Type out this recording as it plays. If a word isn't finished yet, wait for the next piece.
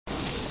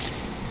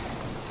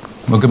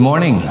Well, good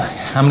morning.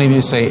 How many of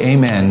you say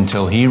amen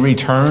till he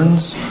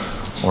returns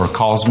or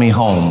calls me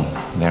home?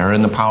 There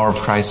in the power of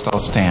Christ I'll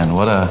stand.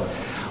 What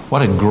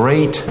a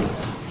great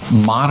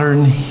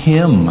modern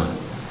hymn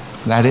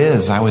that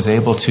is. I was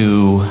able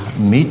to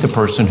meet the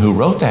person who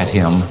wrote that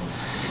hymn,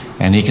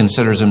 and he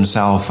considers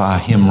himself a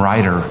hymn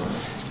writer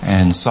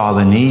and saw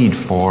the need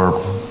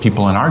for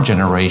people in our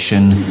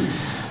generation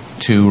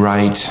to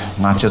write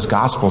not just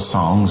gospel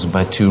songs,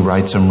 but to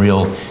write some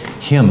real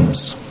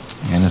hymns.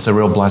 And it's a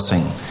real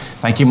blessing.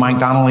 Thank you, Mike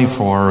Donnelly,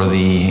 for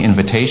the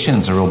invitation.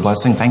 It's a real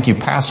blessing. Thank you,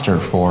 Pastor,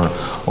 for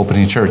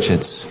opening church.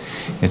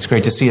 It's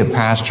great to see a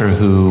pastor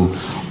who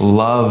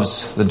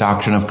loves the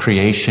doctrine of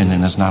creation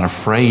and is not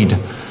afraid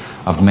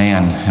of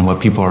man and what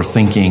people are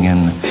thinking,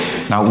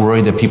 and not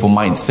worried that people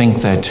might think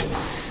that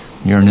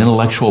you're an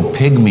intellectual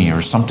pygmy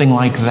or something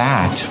like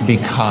that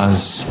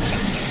because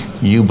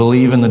you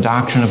believe in the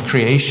doctrine of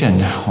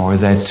creation, or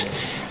that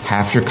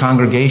half your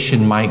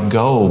congregation might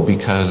go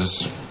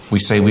because we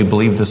say we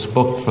believe this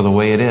book for the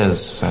way it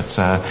is. That's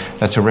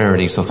a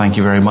rarity, so thank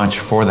you very much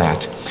for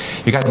that.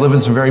 You guys live in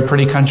some very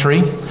pretty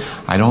country.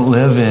 I don't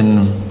live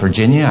in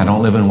Virginia. I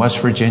don't live in West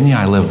Virginia.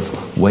 I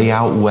live way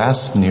out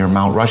west near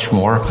Mount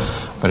Rushmore.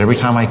 But every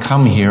time I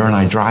come here and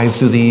I drive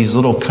through these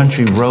little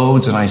country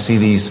roads and I see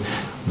these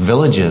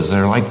villages,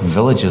 they're like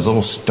villages,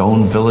 little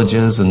stone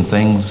villages and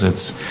things.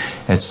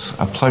 It's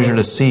a pleasure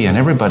to see. And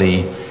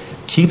everybody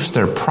keeps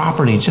their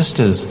property just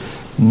as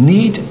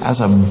neat as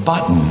a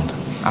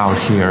button out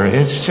here.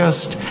 It's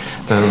just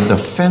the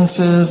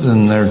fences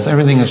and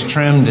everything is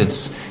trimmed.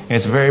 It's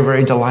very,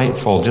 very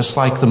delightful. Just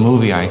like the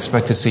movie, I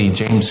expect to see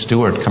James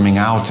Stewart coming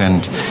out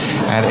and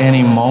at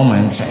any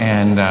moment.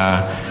 And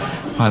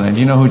do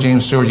you know who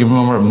James Stewart? You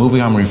remember a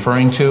movie I'm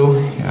referring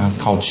to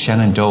called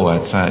Shenandoah?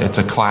 It's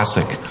a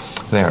classic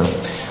there.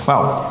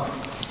 Well,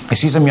 I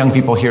see some young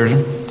people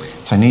here.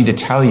 So I need to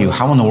tell you,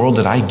 how in the world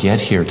did I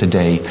get here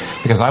today?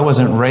 Because I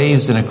wasn't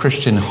raised in a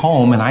Christian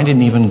home and I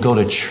didn't even go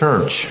to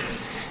church.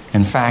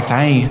 In fact,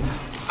 I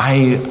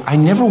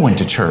never went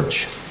to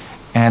church.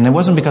 And it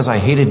wasn't because I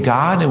hated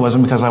God. It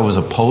wasn't because I was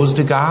opposed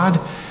to God.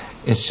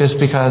 It's just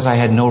because I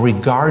had no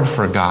regard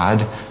for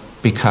God,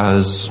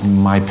 because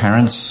my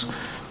parents,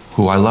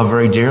 who I love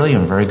very dearly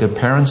and very good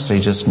parents,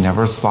 they just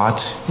never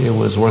thought it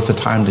was worth the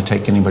time to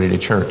take anybody to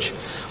church.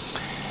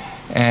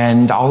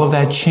 And all of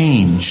that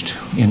changed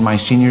in my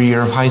senior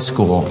year of high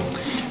school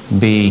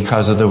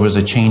because there was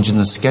a change in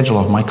the schedule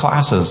of my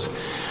classes.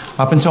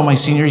 Up until my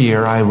senior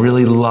year, I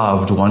really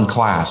loved one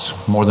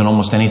class more than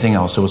almost anything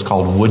else. It was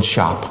called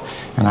woodshop.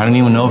 And I don't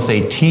even know if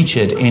they teach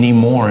it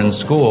anymore in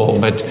school.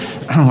 But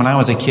when I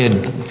was a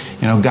kid,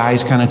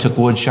 guys kind of took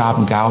woodshop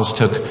and gals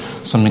took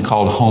something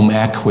called home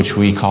ec, which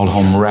we called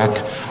home rec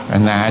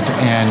and that.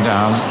 And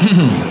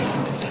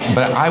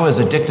but I was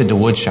addicted to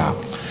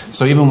woodshop.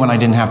 So even when I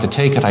didn't have to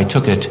take it, I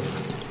took it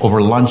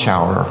over lunch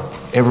hour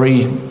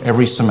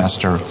every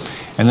semester.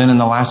 And then in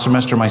the last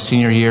semester of my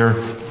senior year,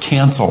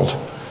 canceled.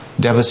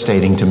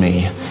 Devastating to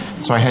me.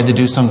 So I had to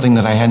do something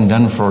that I hadn't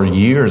done for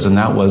years, and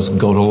that was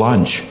go to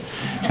lunch.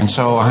 And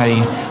so I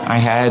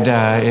had,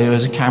 it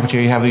was a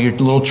cafeteria, you have your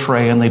little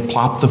tray and they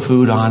plop the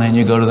food on it, and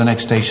you go to the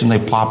next station, they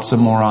plop some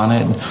more on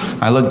it. And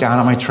I look down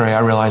at my tray,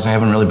 I realize I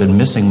haven't really been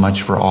missing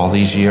much for all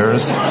these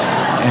years.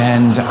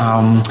 And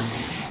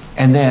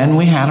then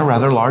we had a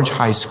rather large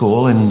high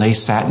school, and they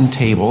sat in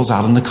tables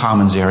out in the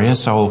commons area.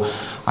 So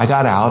I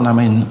got out, and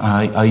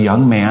I'm a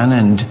young man,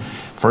 and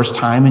first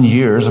time in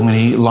years, I'm going to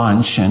eat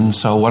lunch, and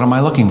so what am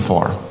I looking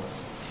for?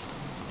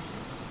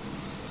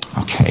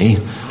 Okay,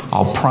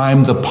 I'll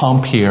prime the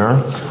pump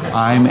here.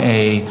 I'm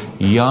a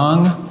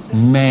young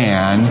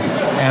man,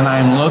 and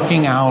I'm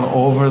looking out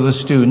over the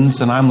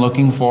students, and I'm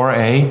looking for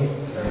a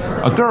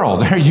girl.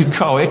 There you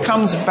go. It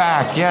comes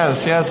back.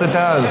 Yes, it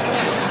does.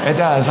 It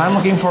does. I'm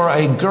looking for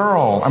a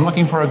girl.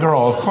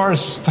 Of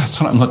course, that's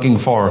what I'm looking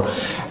for.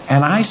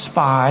 And I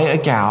spy a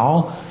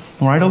gal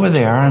right over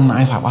there, and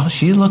I thought, well,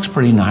 she looks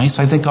pretty nice.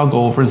 I think I'll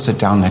go over and sit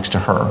down next to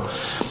her.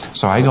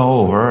 So I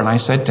go over and I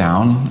sit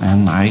down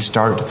and I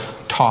start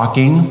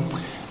talking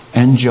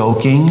and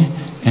joking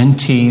and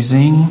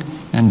teasing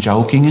and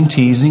joking and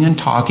teasing and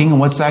talking. And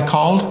what's that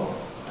called?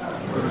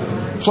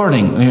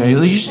 Flirting.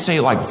 You should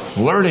say like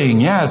flirting.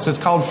 Yes, it's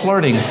called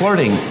flirting.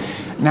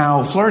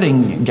 Now,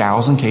 flirting,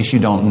 gals, in case you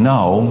don't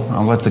know,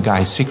 I'll let the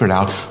guy's secret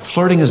out.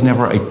 Flirting is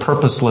never a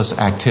purposeless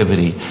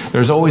activity.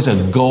 There's always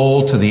a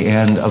goal to the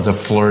end of the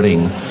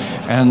flirting.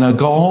 And the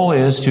goal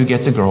is to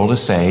get the girl to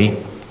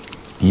say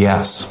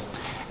yes.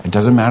 It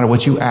doesn't matter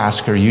what you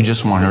ask her, you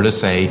just want her to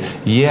say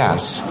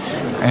yes.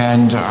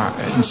 And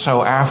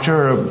so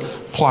after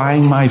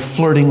applying my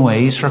flirting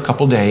ways for a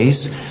couple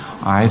days,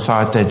 I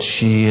thought that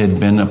she had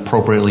been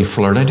appropriately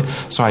flirted.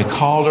 So I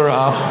called her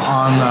up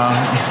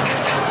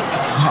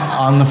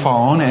on the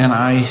phone, and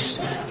I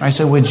said,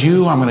 I'm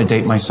going to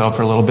date myself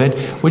for a little bit.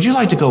 Would you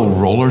like to go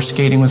roller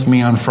skating with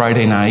me on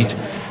Friday night?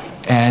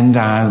 And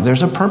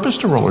there's a purpose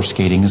to roller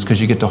skating, is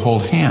because you get to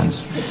hold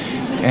hands.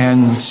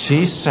 And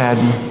she said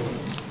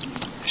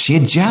she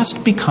had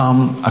just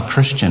become a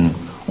Christian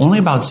only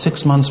about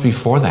 6 months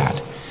before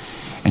that.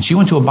 And she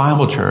went to a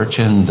Bible church,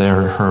 and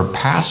her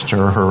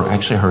pastor,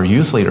 her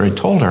youth leader, had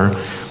told her,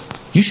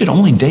 you should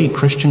only date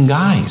Christian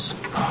guys.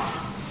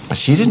 But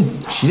she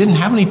didn't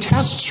have any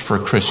tests for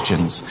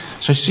Christians.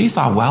 So she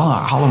thought, well,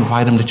 I'll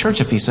invite him to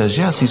church. If he says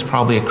yes, he's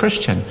probably a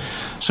Christian.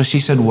 So she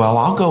said, well,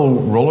 I'll go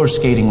roller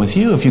skating with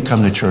you if you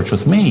come to church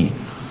with me.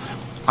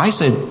 I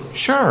said,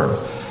 sure.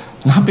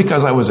 Not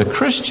because I was a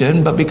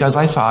Christian, but because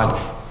I thought,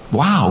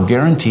 wow,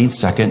 guaranteed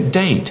second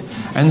date.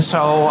 And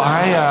so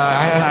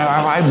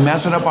I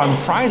mess it up on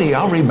Friday,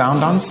 I'll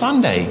rebound on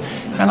Sunday.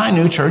 And I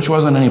knew church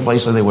wasn't any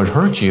place that they would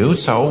hurt you,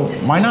 so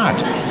why not?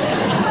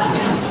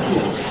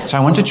 So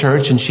I went to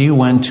church, and she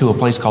went to a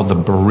place called the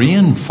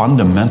Berean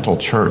Fundamental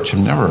Church. I've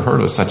never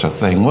heard of such a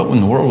thing. What in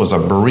the world was a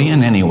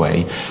Berean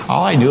anyway?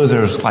 All I knew is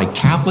there was like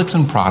Catholics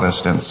and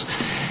Protestants.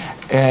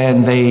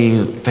 And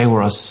they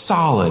were a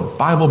solid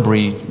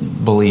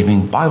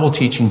Bible-believing,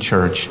 Bible-teaching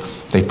church.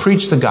 They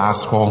preached the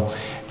gospel,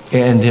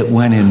 and it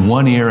went in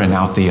one ear and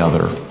out the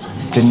other.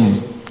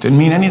 Didn't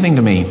mean anything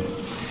to me.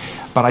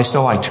 But I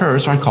still liked her,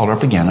 so I called her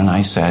up again, and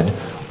I said,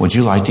 would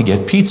you like to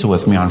get pizza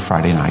with me on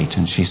Friday night?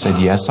 And she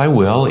said, yes, I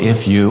will,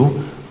 if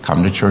you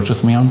come to church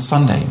with me on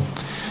Sunday.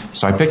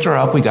 So I picked her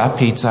up, we got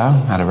pizza,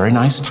 had a very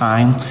nice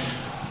time,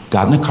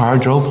 got in the car,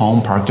 drove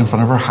home, parked in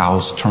front of her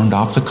house, turned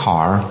off the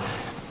car,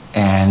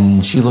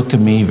 and she looked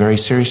at me very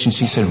serious, and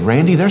she said,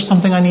 Randy, there's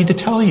something I need to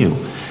tell you.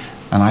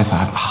 And I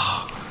thought,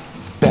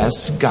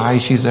 best guy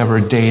she's ever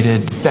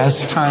dated,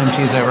 best time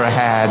she's ever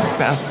had,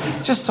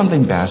 just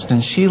something best.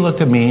 And she looked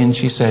at me and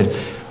she said,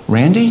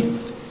 Randy,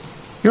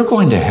 you're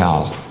going to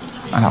hell.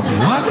 I thought,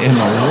 what in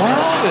the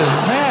world is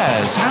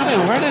this?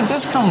 Where did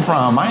this come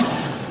from?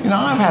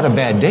 I've had a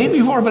bad date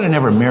before, but I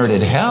never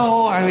merited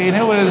hell. I mean,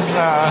 it was,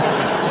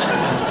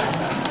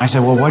 I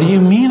said, well, what do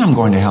you mean I'm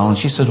going to hell? And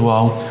she said,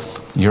 well,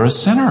 you're a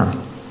sinner.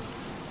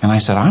 And I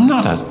said, I'm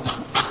not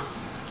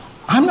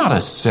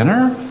a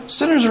sinner.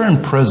 Sinners are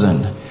in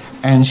prison.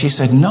 And she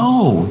said,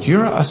 no,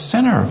 you're a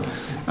sinner.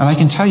 And I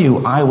can tell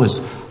you, I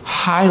was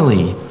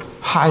highly,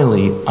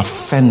 highly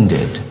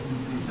offended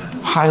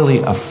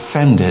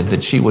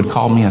that she would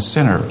call me a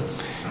sinner.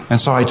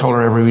 And so I told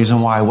her every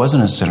reason why I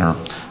wasn't a sinner.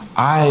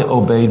 I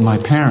obeyed my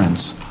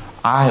parents.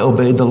 I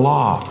obeyed the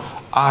law.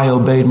 I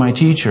obeyed my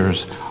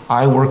teachers.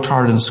 I worked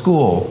hard in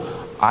school.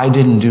 I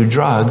didn't do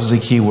drugs, the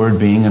key word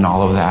being in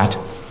all of that,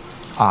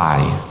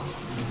 I.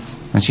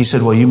 And she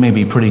said, well, you may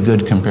be pretty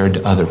good compared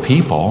to other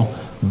people,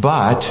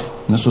 but,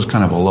 and this was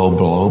kind of a low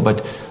blow,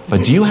 but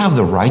do you have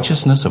the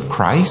righteousness of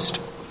Christ?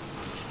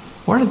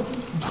 Where did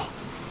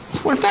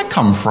that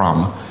come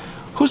from?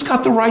 Who's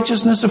got the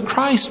righteousness of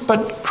Christ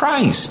but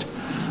Christ?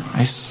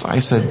 I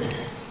said,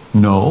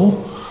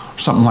 no, or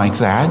something like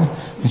that.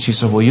 And she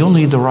said, well, you'll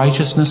need the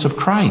righteousness of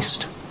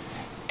Christ.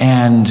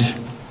 And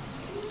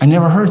I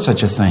never heard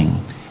such a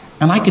thing.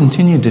 And I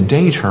continued to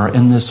date her,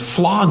 and this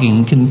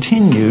flogging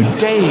continued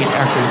date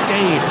after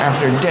date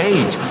after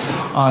date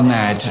on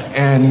that.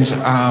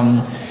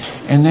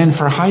 And then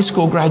for high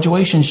school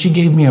graduation, she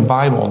gave me a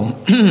Bible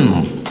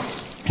in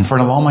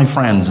front of all my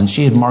friends, and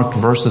she had marked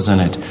verses in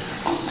it.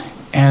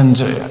 And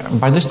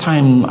by this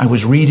time, I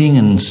was reading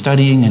and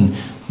studying, and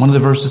one of the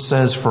verses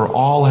says, for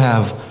all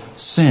have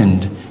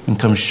sinned and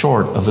come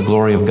short of the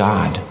glory of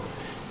God.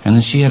 And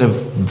then she had a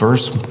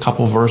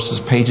couple verses,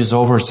 pages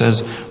over, it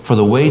says, for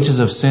the wages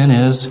of sin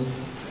is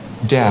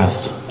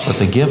death, but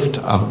the gift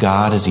of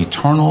God is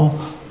eternal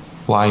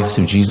life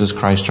through Jesus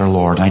Christ our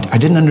Lord. And I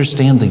didn't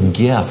understand the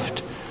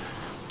gift.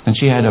 And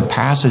she had a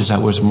passage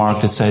that was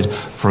marked that said,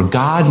 for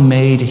God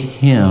made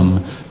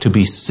him to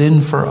be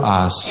sin for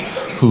us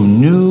who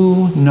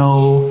knew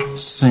no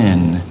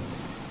sin,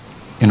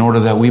 in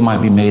order that we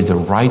might be made the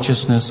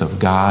righteousness of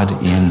God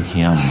in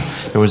him.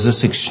 There was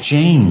this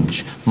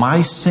exchange,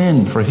 my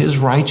sin for his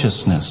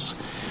righteousness.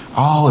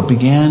 It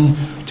began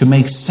to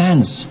make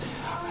sense.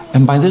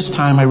 And by this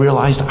time I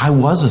realized I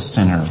was a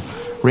sinner.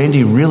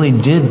 Randy really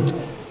did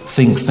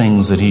think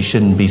things that he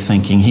shouldn't be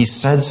thinking. He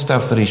said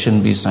stuff that he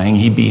shouldn't be saying.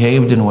 He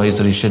behaved in ways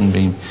that he shouldn't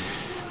be.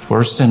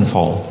 We're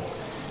sinful.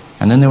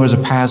 And then there was a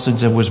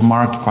passage that was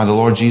marked by the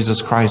Lord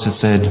Jesus Christ that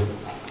said,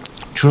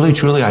 truly,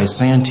 truly, I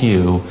say unto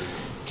you,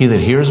 he that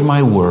hears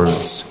my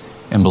words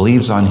and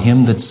believes on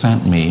him that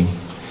sent me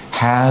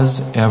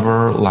has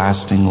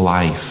everlasting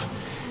life.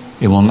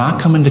 It will not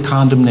come into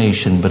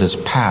condemnation, but is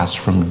passed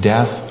from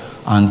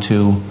death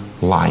unto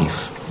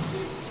life.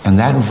 And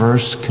that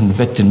verse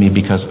convicted me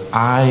because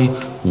I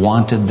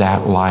wanted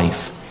that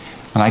life.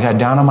 And I got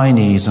down on my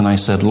knees and I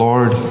said,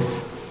 Lord,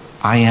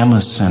 I am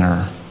a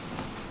sinner.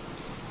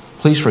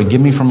 Please forgive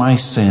me for my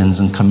sins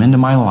and come into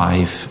my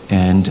life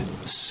and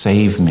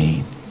save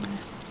me.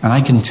 And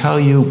I can tell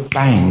you,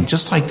 bang,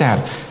 just like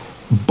that,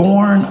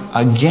 born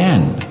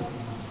again,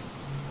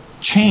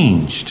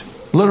 changed,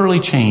 literally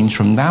changed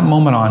from that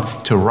moment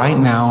on to right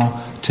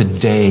now,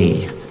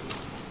 today.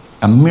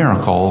 A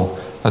miracle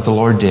that the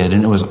Lord did.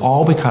 And it was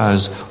all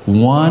because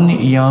one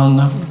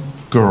young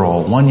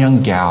girl, one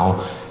young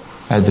gal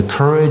had the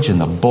courage and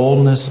the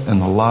boldness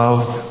and the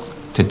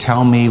love to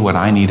tell me what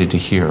I needed to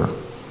hear.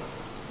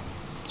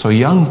 So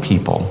young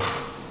people,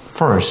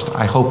 First,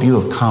 I hope you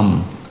have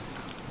come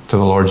to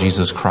the Lord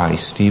Jesus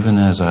Christ, even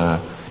as a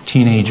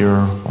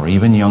teenager or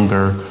even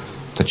younger,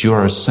 that you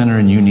are a sinner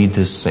and you need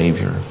this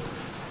Savior.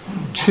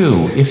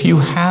 Two, if you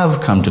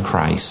have come to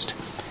Christ,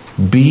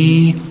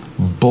 be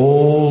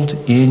bold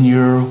in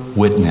your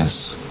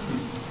witness.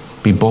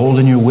 Be bold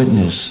in your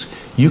witness.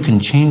 You can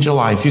change a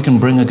life. You can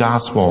bring a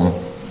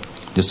gospel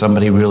to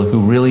somebody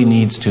who really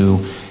needs to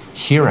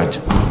hear it.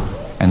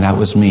 And that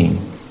was me.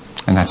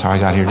 And that's how I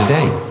got here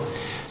today.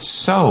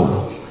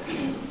 So,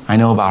 I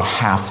know about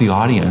half the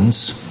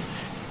audience,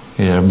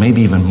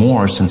 maybe even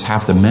more, since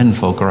half the men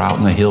folk are out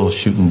in the hills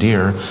shooting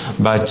deer.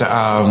 But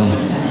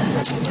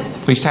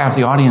at least half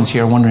the audience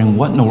here wondering,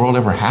 what in the world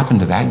ever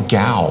happened to that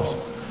gal?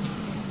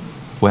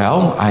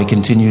 Well, I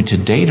continued to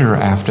date her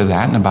after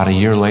that, and about a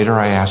year later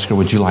I asked her,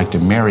 would you like to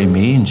marry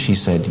me? And she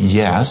said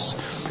yes.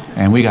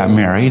 And we got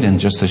married,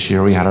 and just this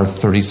year we had our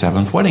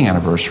 37th wedding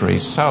anniversary.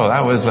 So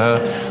that was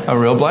a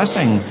real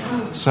blessing.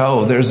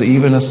 So there's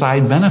even a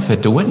side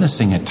benefit to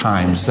witnessing at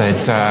times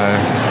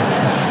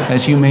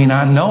that you may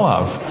not know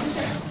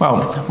of.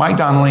 Well, Mike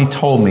Donnelly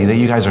told me that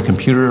you guys are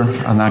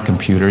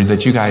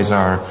that you guys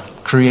are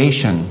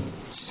creation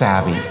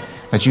savvy,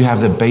 that you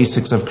have the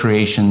basics of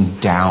creation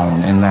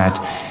down, and that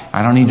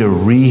I don't need to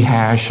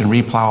rehash and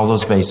replow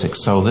those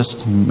basics. So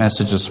this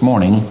message this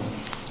morning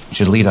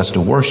should lead us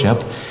to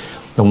worship.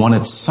 The one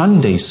at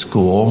Sunday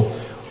school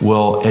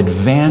will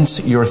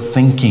advance your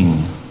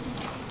thinking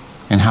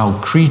and how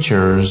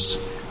creatures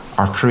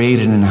are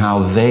created and how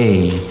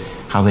they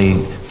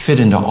fit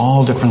into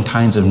all different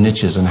kinds of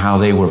niches and how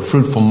they were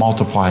fruitful,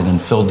 multiplied,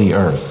 and filled the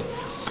earth.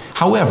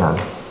 However,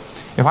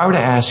 if I were to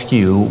ask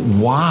you,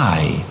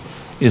 why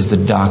is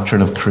the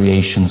doctrine of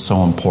creation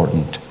so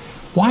important?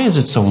 Why is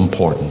it so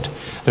important?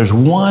 There's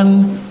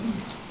one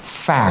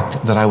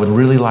fact that I would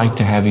really like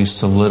to have you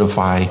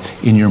solidify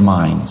in your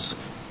minds.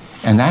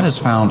 And that is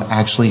found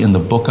actually in the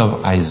book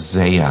of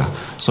Isaiah.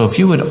 So if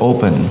you would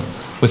open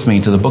with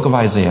me to the book of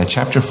Isaiah,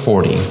 chapter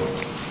 40.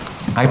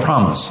 I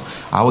promise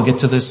I will get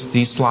to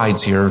these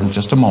slides here in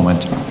just a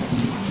moment.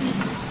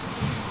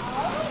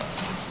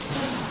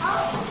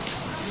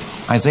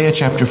 Isaiah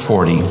chapter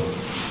 40.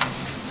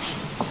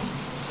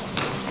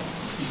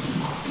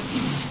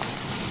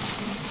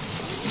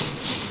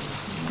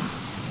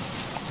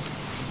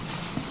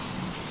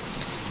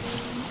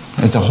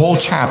 The whole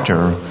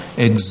chapter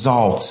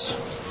exalts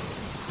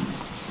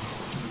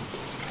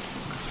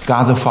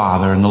God the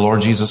Father and the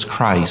Lord Jesus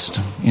Christ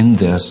in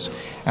this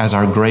as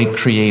our great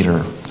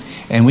creator.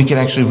 And we could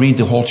actually read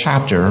the whole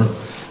chapter,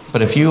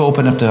 but if you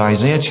open up to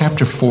Isaiah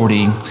chapter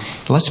 40,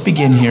 let's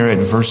begin here at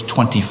verse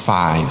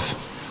 25.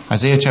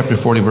 Isaiah chapter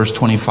 40, verse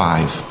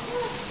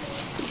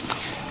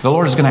 25. The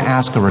Lord is going to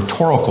ask a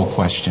rhetorical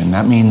question.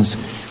 That means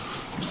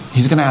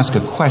He's going to ask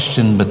a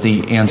question, but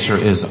the answer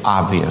is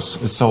obvious.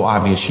 It's so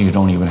obvious you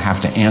don't even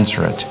have to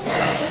answer it.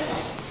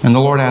 And the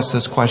Lord asks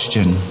this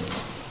question: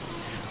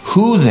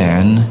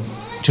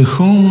 to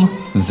whom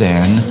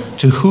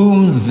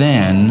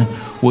then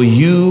will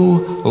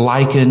you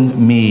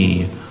liken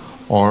me,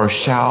 or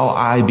shall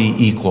I be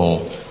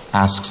equal?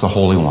 Asks the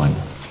Holy One.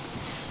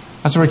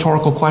 That's a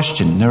rhetorical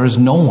question. There is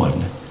no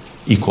one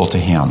equal to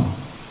Him.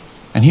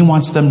 And He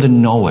wants them to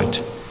know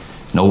it.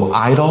 No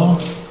idol,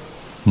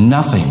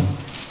 nothing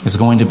is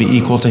going to be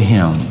equal to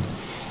Him.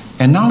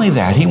 And not only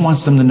that, He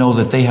wants them to know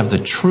that they have the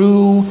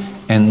true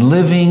and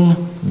living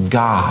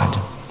God.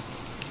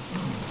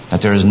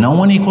 That there is no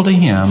one equal to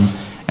Him,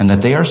 and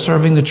that they are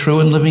serving the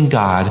true and living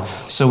God.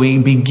 So He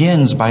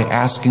begins by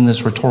asking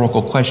this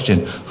rhetorical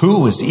question: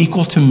 who is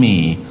equal to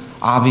me?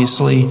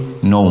 Obviously,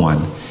 no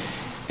one.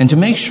 And to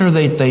make sure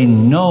that they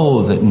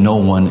know that no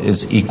one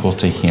is equal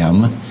to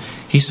Him,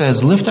 He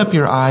says, lift up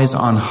your eyes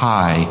on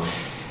high.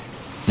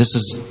 This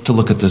is to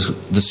look at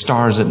the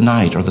stars at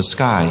night, or the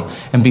sky.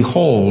 And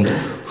behold,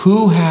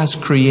 who has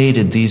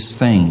created these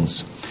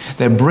things,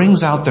 that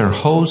brings out their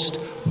host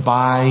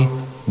by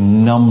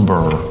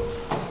number.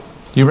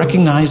 Do you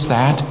recognize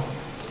that?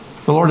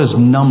 The Lord has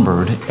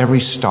numbered every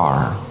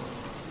star.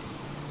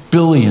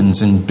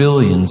 Billions and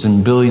billions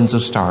and billions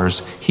of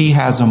stars. He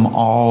has them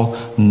all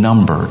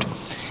numbered.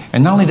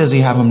 And not only does He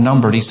have them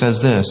numbered, He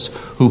says this: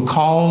 who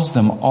calls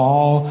them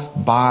all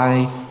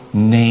by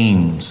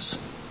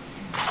names.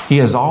 He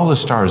has all the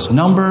stars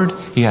numbered.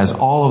 He has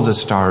all of the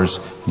stars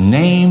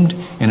named.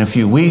 In a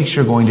few weeks,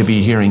 you're going to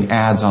be hearing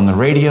ads on the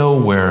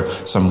radio where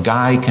some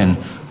guy can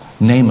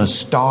name a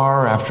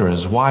star after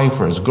his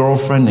wife or his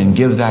girlfriend and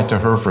give that to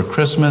her for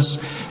Christmas.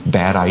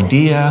 Bad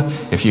idea.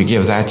 If you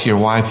give that to your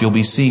wife, you'll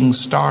be seeing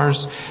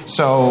stars.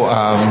 So,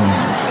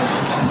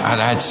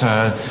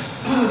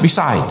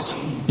 besides,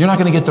 you're not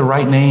going to get the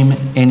right name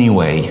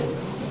anyway.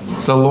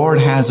 The Lord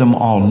has them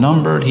all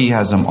numbered. He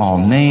has them all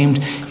named.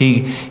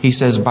 He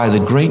says, by the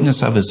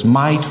greatness of his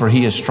might, for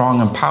he is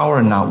strong in power,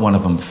 and not one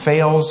of them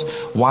fails.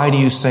 Why do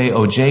you say,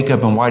 O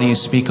Jacob, and why do you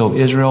speak, O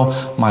Israel?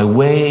 My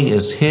way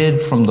is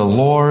hid from the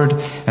Lord,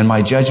 and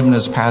my judgment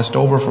is passed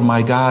over from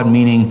my God,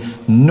 meaning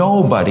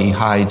nobody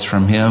hides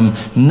from him.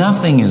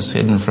 Nothing is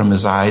hidden from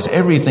his eyes.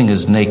 Everything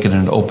is naked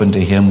and open to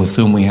him with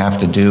whom we have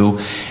to do.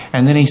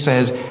 And then he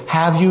says,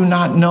 have you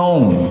not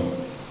known?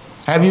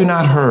 Have you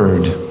not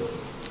heard?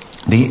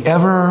 The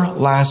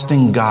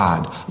everlasting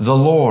God, the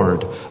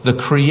Lord, the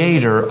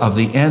creator of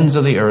the ends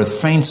of the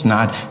earth, faints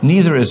not,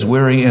 neither is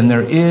weary, and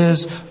there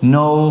is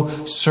no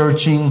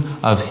searching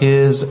of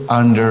his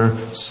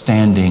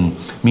understanding.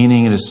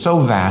 Meaning it is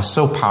so vast,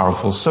 so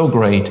powerful, so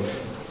great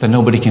that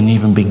nobody can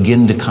even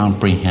begin to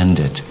comprehend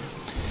it.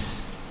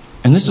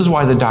 And this is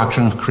why the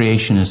doctrine of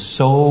creation is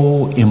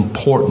so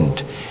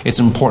important. It's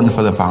important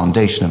for the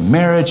foundation of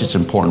marriage. It's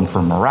important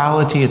for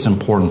morality. It's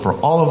important for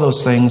all of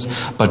those things.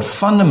 But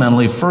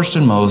fundamentally, first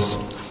and most,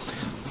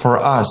 for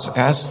us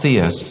as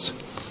theists,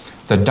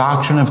 the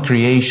doctrine of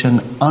creation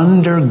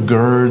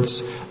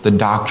undergirds the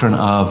doctrine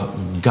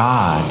of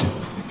God.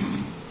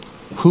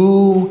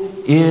 Who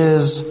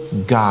is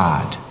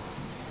God?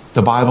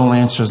 The Bible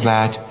answers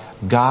that.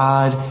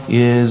 God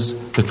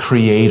is the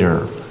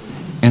creator.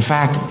 In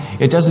fact,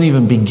 it doesn't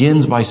even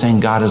begin by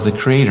saying God is the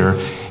creator.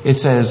 It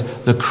says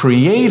the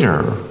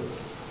creator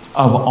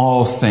of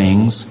all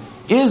things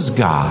is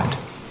God.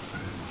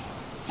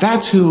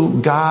 That's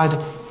who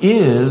God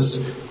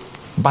is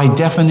by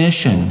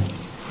definition.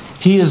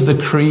 He is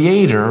the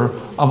creator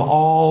of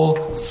all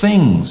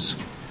things.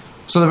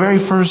 So the very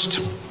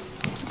first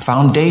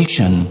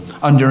foundation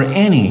under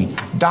any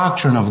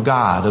doctrine of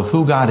God, of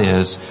who God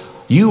is,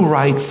 you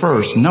write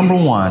first, number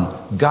one,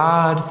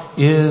 God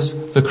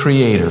is the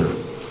creator.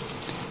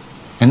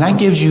 And that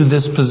gives you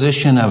this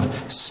position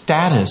of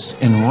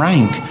status and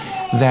rank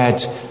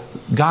that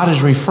God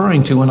is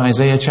referring to in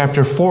Isaiah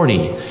chapter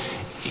 40.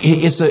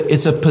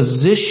 It's a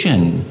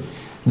position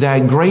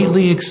that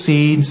greatly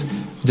exceeds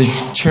the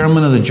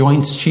chairman of the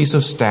Joint Chiefs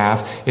of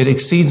Staff. It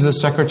exceeds the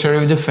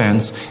Secretary of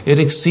Defense. It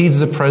exceeds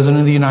the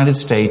President of the United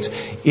States.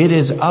 It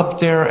is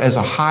up there as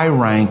a high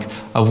rank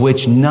of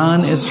which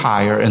none is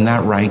higher, and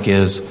that rank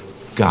is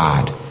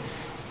God.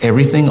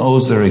 Everything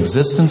owes their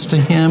existence to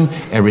him.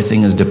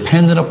 Everything is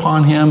dependent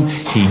upon him.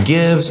 He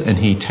gives and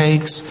he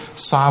takes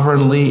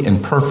sovereignly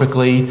and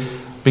perfectly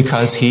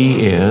because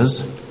he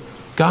is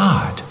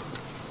God.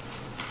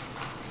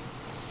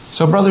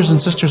 So, brothers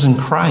and sisters in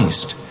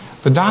Christ,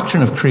 the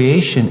doctrine of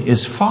creation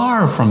is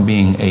far from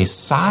being a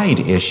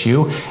side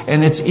issue,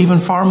 and it's even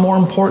far more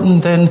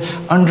important than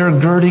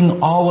undergirding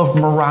all of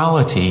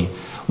morality.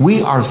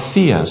 We are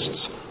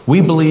theists.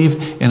 We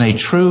believe in a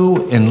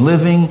true and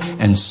living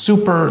and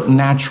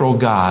supernatural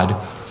God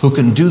who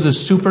can do the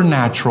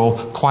supernatural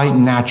quite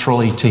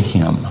naturally to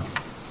him.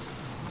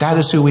 That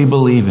is who we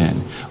believe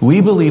in. We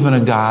believe in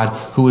a God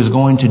who is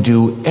going to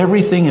do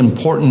everything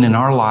important in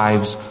our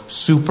lives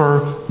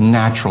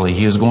supernaturally.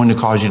 He is going to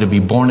cause you to be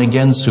born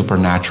again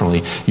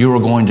supernaturally. You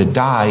are going to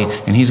die,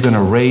 and he's going to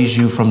raise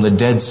you from the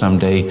dead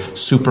someday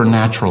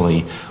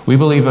supernaturally. We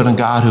believe in a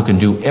God who can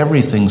do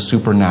everything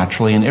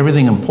supernaturally, and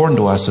everything important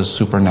to us is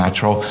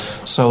supernatural.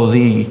 So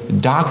the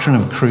doctrine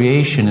of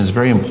creation is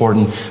very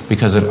important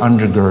because it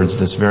undergirds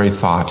this very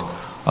thought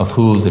of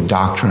who the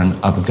doctrine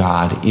of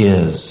God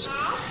is.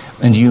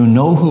 And do you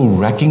know who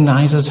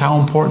recognizes how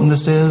important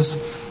this is?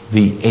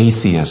 The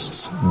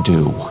atheists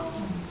do.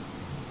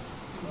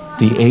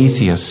 The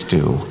atheists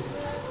do.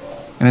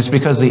 And it's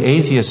because the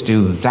atheists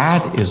do,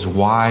 that is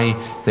why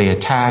they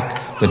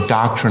attack the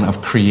doctrine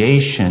of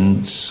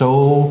creation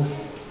so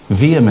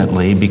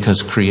vehemently,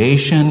 because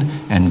creation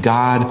and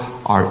God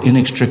are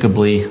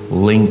inextricably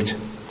linked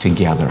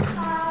together.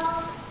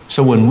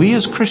 So when we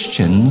as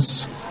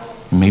Christians,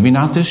 maybe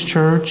not this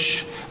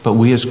church, but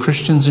we as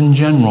Christians in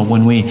general,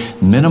 when we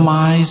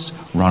minimize,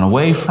 run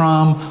away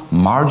from,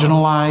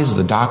 marginalize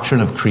the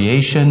doctrine of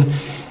creation,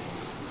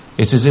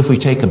 it's as if we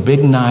take a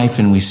big knife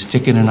and we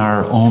stick it in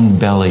our own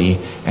belly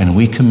and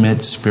we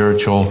commit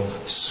spiritual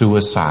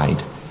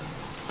suicide.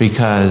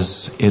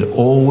 Because it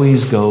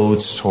always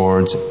goes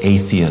towards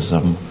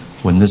atheism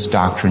when this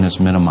doctrine is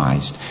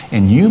minimized.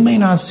 And you may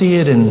not see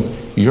it in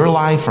your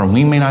life, or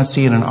we may not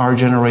see it in our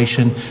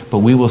generation, but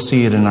we will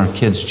see it in our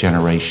kids'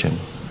 generation.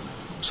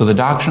 So the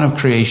doctrine of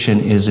creation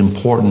is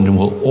important and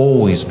will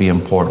always be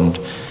important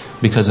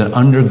because it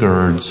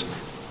undergirds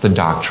the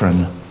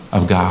doctrine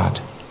of God.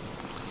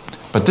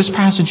 But this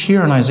passage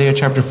here in Isaiah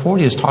chapter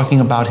 40 is talking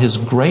about his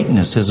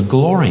greatness, his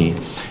glory.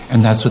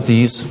 And that's what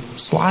these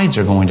slides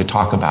are going to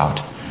talk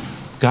about.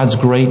 God's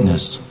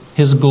greatness,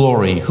 his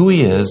glory, who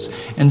he is.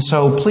 And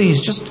so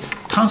please just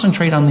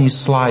concentrate on these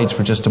slides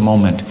for just a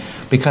moment,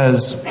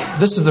 because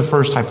this is the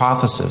first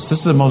hypothesis. This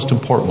is the most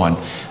important one,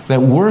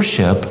 that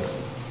worship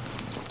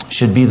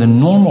should be the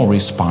normal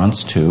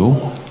response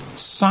to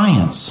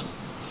science.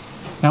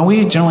 Now,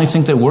 we generally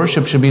think that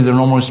worship should be the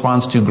normal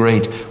response to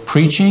great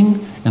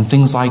preaching and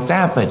things like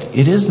that, but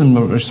it is the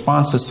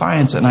response to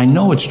science, and I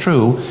know it's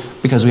true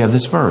because we have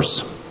this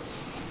verse.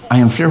 I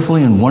am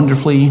fearfully and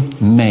wonderfully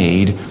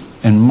made,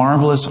 and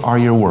marvelous are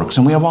your works.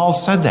 And we have all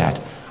said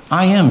that.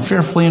 I am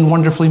fearfully and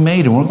wonderfully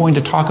made. And we're going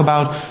to talk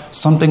about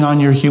something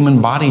on your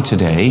human body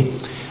today.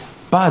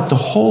 But the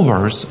whole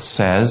verse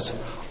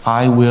says,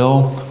 I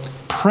will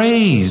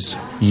praise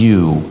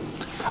you.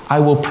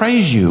 I will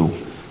praise you,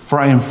 for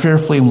I am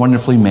fearfully and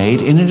wonderfully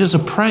made. And it is a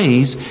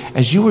praise,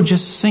 as you were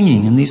just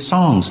singing in these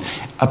songs,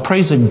 a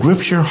praise that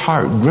grips your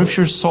heart, grips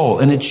your soul.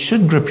 And it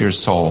should grip your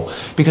soul,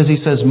 because he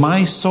says,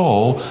 my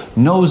soul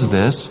knows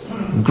this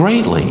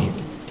greatly.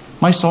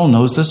 My soul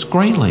knows this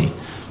greatly.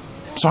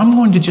 So I'm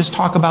going to just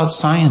talk about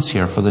science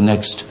here for the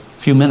next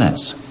few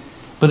minutes.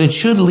 But it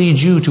should lead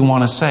you to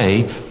want to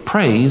say,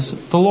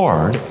 praise the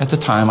Lord, at the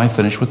time I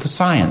finish with the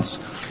science.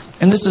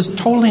 And this is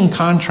totally in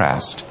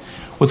contrast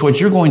with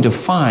what you're going to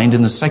find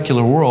in the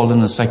secular world,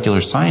 in the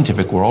secular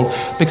scientific world,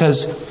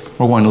 because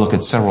we're going to look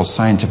at several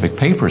scientific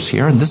papers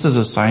here, and this is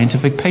a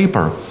scientific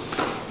paper.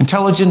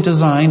 Intelligent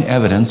design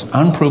evidence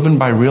unproven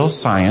by real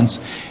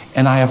science,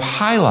 and I have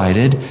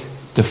highlighted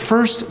the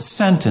first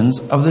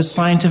sentence of this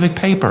scientific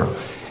paper.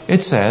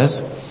 It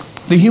says,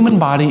 the human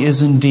body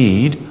is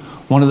indeed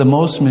one of the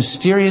most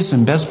mysterious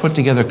and best put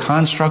together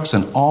constructs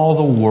in all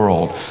the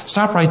world.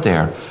 Stop right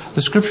there.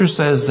 The scripture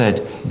says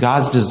that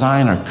God's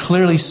design are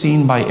clearly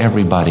seen by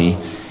everybody,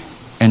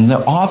 and the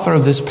author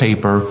of this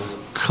paper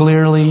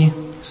clearly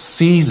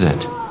sees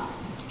it.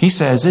 He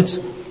says it's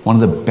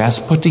one of the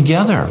best put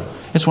together.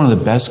 It's one of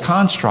the best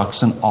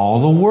constructs in all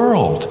the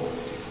world.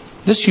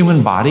 This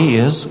human body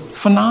is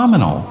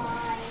phenomenal.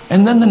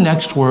 And then the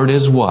next word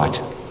is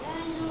what?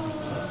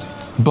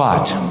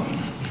 But.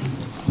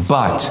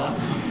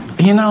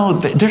 You know,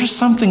 there's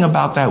something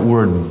about that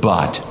word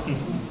but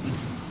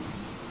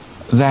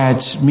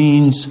that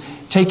means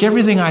take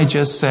everything I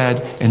just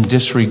said and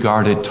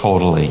disregard it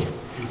totally.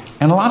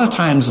 And a lot of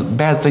times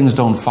bad things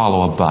don't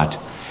follow a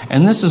but.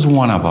 And this is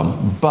one of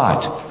them.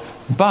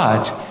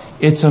 But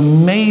its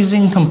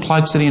amazing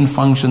complexity and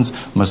functions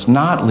must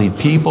not lead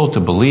people to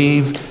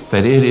believe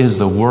that it is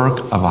the work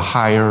of a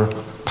higher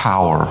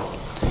power.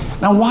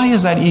 Now, why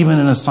is that even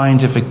in a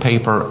scientific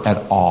paper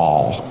at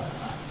all?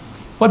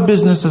 What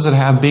business does it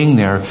have being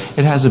there?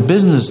 It has a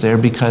business there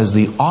because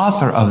the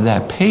author of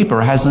that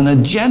paper has an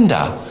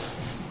agenda.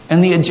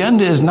 And the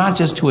agenda is not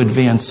just to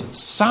advance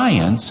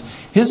science.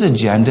 His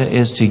agenda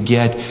is to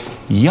get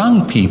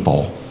young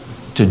people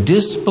to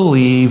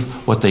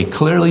disbelieve what they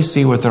clearly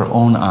see with their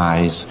own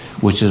eyes,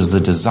 which is the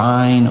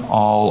design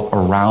all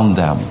around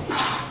them.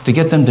 To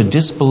get them to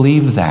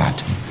disbelieve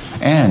that.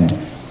 And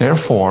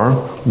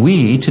therefore,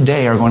 we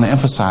today are going to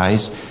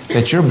emphasize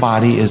that your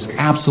body is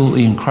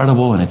absolutely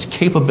incredible in its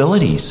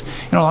capabilities.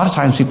 You know, a lot of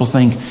times people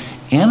think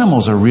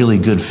animals are really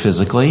good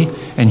physically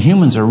and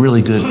humans are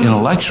really good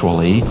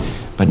intellectually.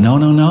 But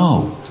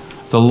no.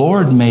 The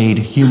Lord made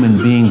human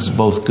beings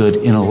both good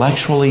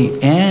intellectually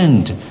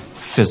and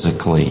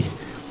physically.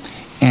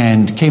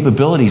 And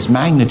capabilities,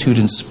 magnitude,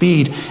 and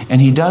speed. And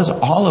He does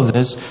all of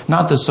this,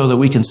 not just so that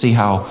we can see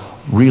how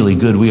really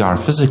good we are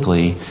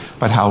physically,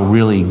 but how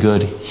really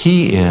good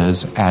He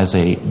is as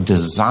a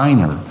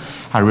designer,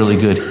 how really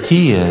good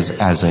He is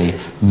as a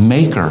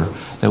maker,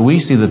 that we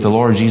see that the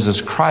Lord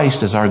Jesus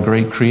Christ as our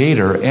great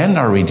creator and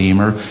our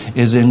Redeemer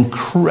is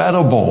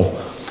incredible,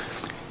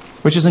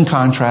 which is in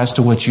contrast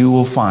to what you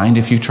will find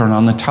if you turn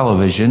on the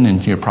television,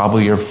 and you're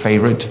probably your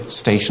favorite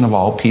station of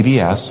all,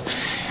 PBS,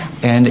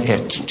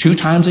 and 2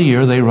 times a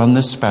year they run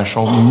this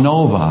special,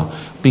 Nova,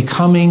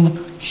 Becoming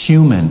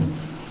Human.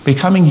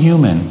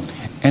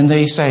 And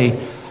they say,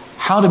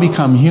 how to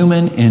become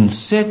human in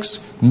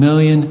 6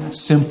 million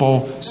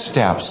simple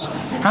steps.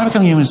 How to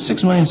become human in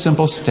 6 million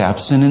simple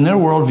steps. And in their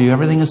worldview,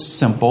 everything is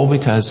simple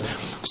because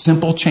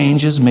simple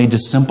changes made to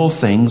simple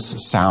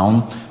things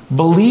sound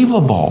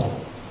believable.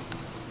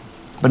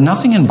 But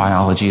nothing in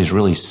biology is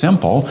really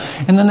simple.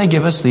 And then they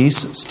give us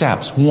these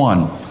steps.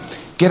 1,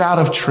 get out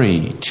of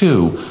tree.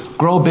 2,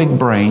 grow big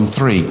brain.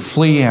 3,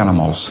 flee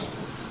animals.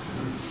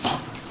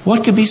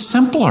 What could be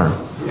simpler?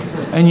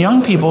 And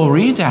young people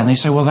read that and they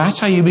say, well, that's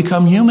how you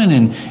become human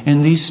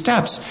in these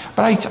steps.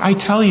 But I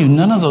tell you,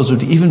 none of those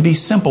would even be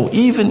simple,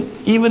 even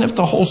if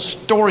the whole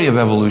story of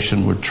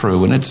evolution were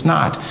true, and it's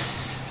not.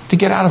 To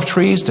get out of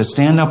trees, to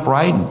stand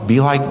upright, be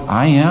like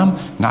I am,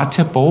 not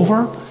tip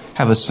over,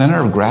 have a center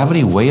of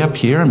gravity way up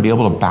here and be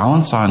able to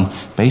balance on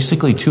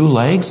basically 2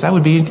 legs,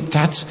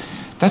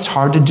 that's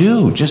hard to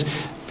do. Just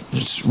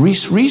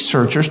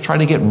researchers try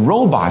to get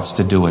robots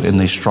to do it, and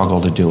they struggle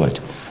to do it.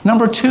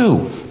 Number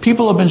 2,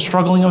 people have been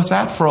struggling with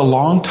that for a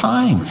long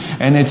time.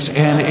 And it's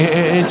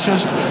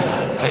just,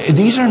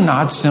 these are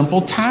not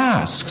simple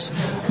tasks.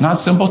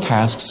 Not simple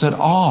tasks at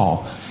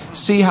all.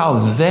 See how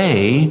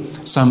they,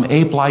 some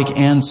ape-like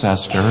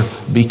ancestor,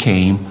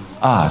 became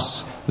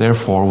us.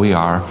 Therefore, we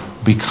are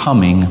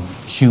becoming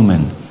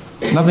human.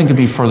 Nothing could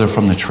be further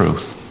from the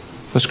truth.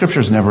 The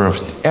scriptures never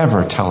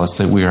ever tell us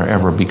that we are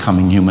ever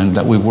becoming human,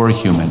 that we were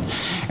human.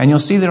 And you'll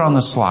see there on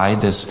the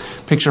slide this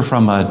picture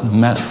from a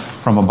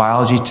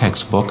biology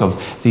textbook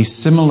of these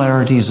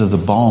similarities of the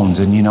bones.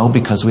 And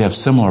because we have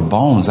similar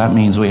bones, that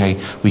means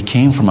we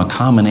came from a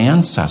common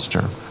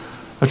ancestor.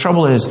 The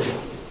trouble is,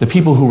 the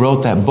people who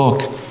wrote that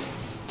book,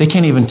 they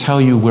can't even tell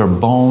you where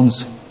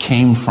bones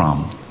came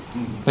from.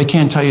 They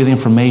can't tell you the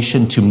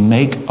information to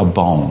make a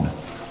bone.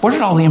 Where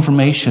did all the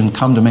information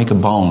come to make a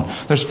bone?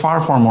 There's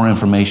far, far more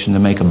information to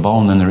make a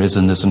bone than there is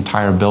in this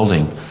entire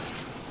building.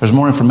 There's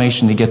more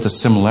information to get the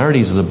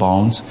similarities of the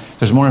bones.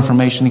 There's more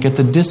information to get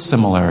the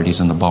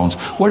dissimilarities in the bones.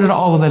 Where did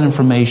all of that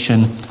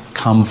information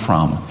come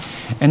from?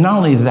 And not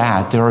only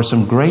that, there are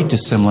some great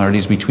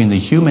dissimilarities between the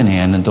human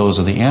hand and those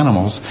of the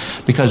animals,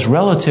 because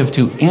relative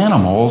to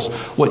animals,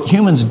 what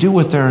humans do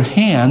with their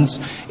hands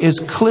is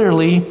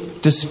clearly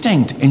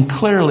distinct and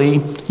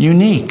clearly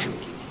unique.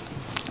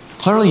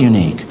 Clearly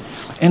unique.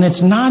 And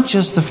it's not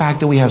just the fact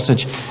that we have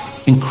such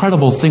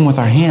incredible thing with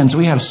our hands.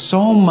 We have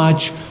so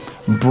much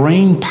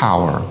brain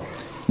power,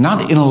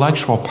 not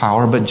intellectual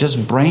power, but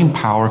just brain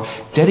power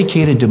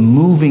dedicated to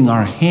moving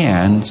our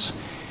hands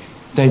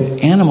that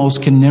animals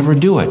can never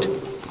do it.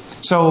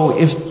 So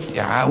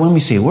let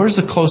me see, where's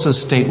the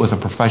closest state with a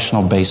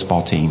professional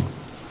baseball team?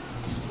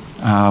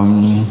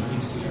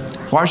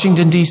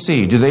 Washington,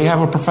 D.C. Do they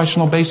have a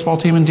professional baseball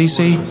team in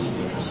D.C.?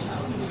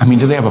 I mean,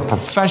 do they have a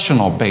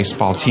professional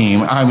baseball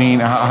team? I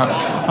mean,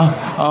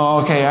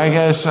 okay. I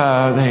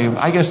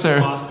guess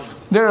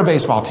they're a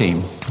baseball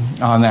team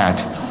on that.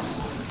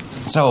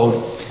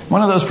 So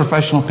one of those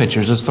professional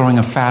pitchers is throwing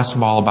a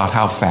fastball about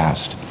how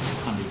fast?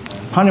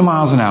 100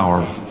 miles an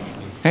hour,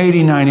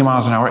 80, 90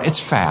 miles an hour. It's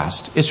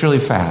fast. It's really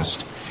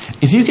fast.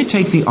 If you could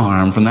take the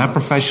arm from that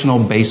professional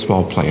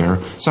baseball player,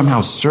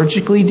 somehow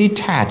surgically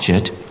detach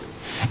it,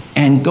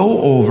 and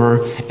go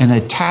over and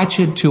attach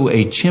it to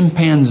a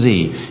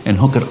chimpanzee and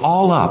hook it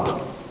all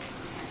up,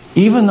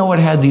 even though it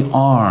had the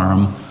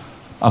arm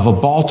of a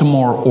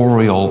Baltimore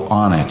Oriole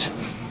on it,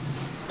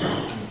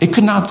 it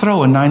could not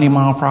throw a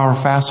 90-mile-per-hour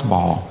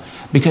fastball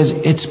because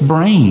its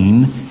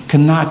brain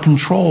cannot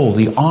control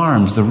the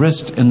arms, the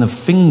wrists, and the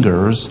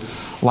fingers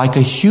like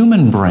a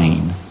human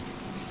brain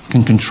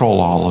can control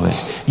all of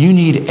it. You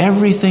need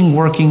everything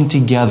working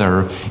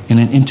together in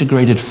an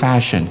integrated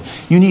fashion.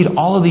 You need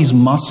all of these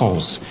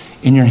muscles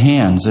in your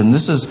hands, and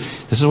this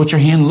is what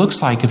your hand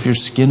looks like if your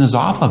skin is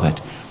off of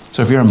it.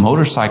 So if you're a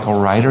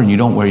motorcycle rider and you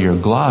don't wear your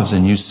gloves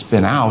and you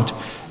spin out,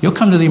 you'll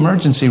come to the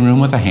emergency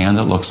room with a hand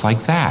that looks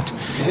like that.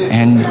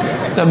 And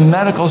the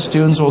medical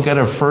students will get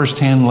a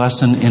first-hand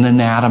lesson in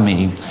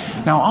anatomy.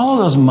 Now, all of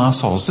those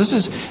muscles, this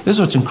is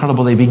what's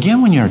incredible. They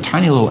begin when you're a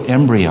tiny little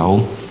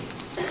embryo,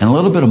 and a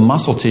little bit of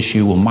muscle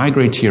tissue will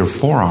migrate to your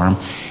forearm,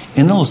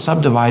 and it'll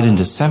subdivide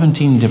into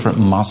 17 different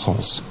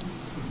muscles.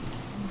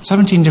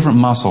 17 different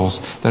muscles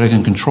that are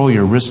going to control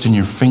your wrist and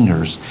your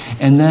fingers.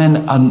 And then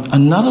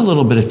another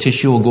little bit of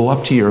tissue will go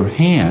up to your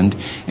hand,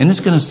 and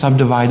it's going to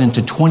subdivide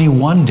into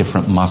 21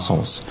 different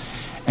muscles.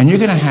 And you're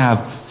going to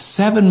have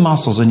 7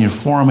 muscles in your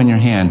forearm and your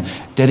hand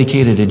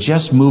dedicated to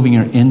just moving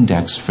your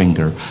index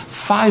finger.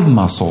 5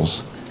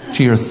 muscles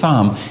to your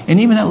thumb,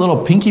 and even that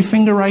little pinky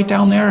finger right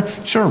down there.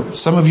 Sure,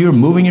 some of you are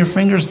moving your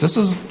fingers.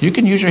 You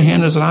can use your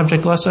hand as an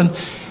object lesson.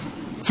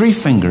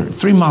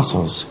 3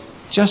 muscles,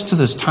 just to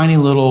this tiny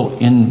little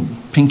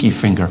pinky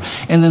finger.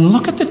 And then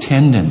look at the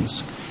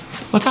tendons.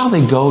 Look how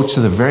they go to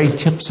the very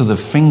tips of the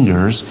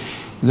fingers.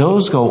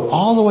 Those go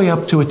all the way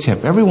up to a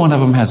tip. Every one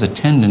of them has a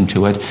tendon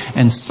to it.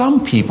 And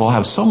some people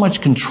have so much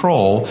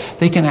control,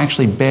 they can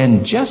actually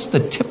bend just the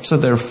tips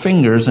of their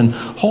fingers and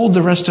hold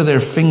the rest of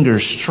their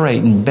fingers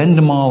straight and bend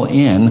them all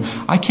in.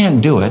 I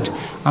can't do it.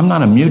 I'm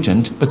not a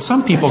mutant. But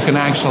some people can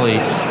actually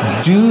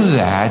do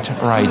that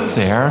right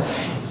there.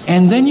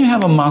 And then you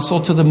have a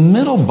muscle to the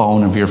middle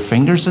bone of your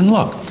fingers. And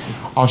look,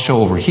 I'll show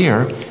over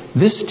here.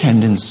 This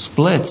tendon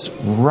splits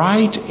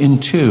right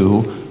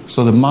into,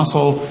 so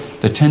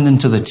the tendon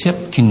to the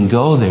tip can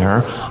go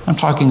there. I'm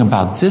talking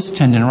about this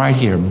tendon right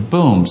here.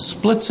 Boom,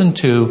 splits in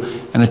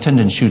two, and a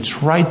tendon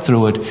shoots right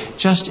through it.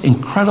 Just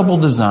incredible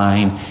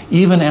design,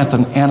 even at the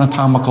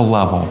anatomical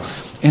level.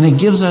 And it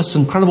gives us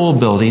incredible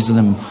abilities,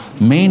 and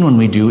the main one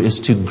we do is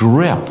to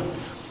grip.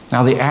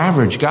 Now, the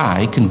average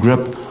guy can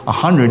grip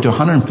 100 to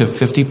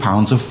 150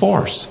 pounds of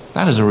force.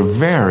 That is a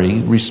very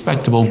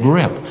respectable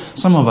grip.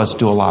 Some of us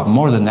do a lot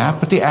more than that,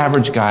 but the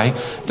average guy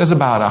does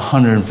about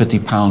 150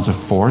 pounds of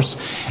force.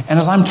 And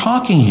as I'm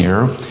talking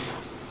here,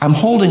 I'm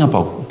holding up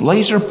a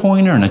laser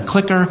pointer and a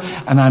clicker,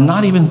 and I'm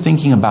not even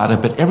thinking about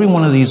it, but every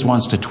one of these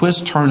wants to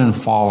twist, turn, and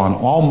fall on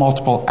all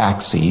multiple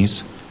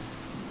axes.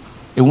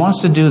 It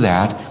wants to do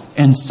that,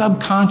 and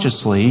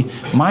subconsciously,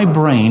 my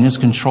brain is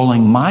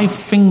controlling my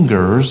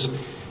fingers.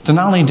 So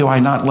not only do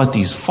I not let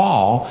these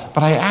fall,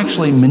 but I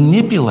actually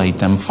manipulate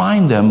them,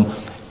 find them,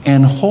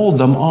 and hold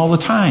them all the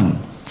time.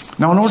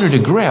 Now, in order to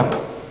grip,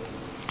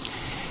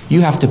 you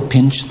have to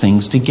pinch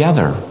things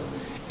together.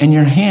 And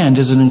your hand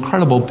is an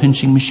incredible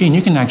pinching machine.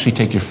 You can actually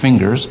take your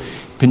fingers,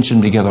 pinch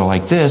them together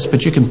like this,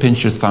 but you can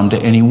pinch your thumb to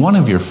any one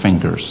of your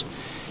fingers.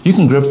 You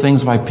can grip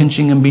things by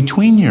pinching them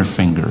between your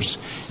fingers.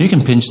 You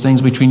can pinch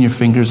things between your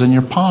fingers and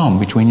your palm,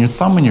 between your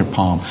thumb and your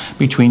palm,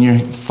 between your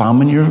thumb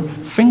and your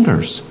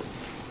fingers.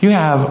 You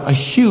have a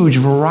huge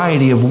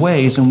variety of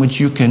ways in which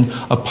you can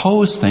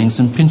oppose things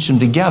and pinch them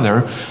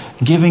together,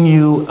 giving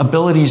you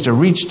abilities to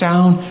reach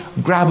down,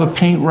 grab a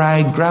paint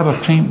rag, grab a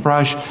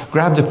paintbrush,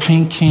 grab the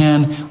paint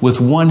can with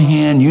one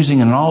hand, using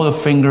it on all the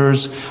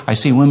fingers. I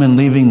see women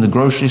leaving the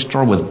grocery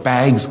store with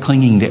bags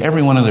clinging to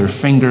every one of their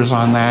fingers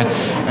on that,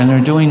 and they're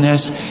doing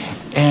this.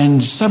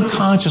 And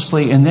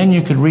subconsciously, and then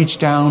you could reach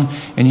down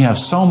and you have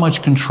so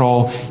much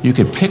control, you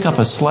could pick up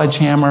a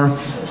sledgehammer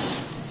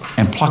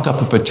and pluck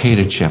up a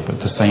potato chip at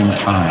the same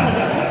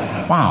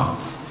time. Wow.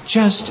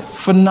 Just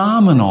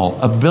phenomenal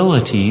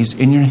abilities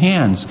in your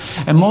hands.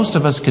 And most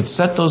of us could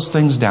set those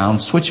things down,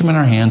 switch them in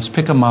our hands,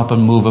 pick them up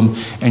and move them,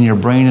 and your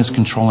brain is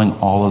controlling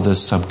all of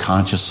this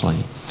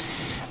subconsciously.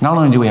 Not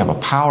only do we have a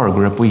power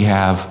grip, we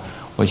have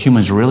what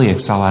humans really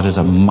excel at is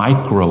a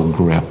micro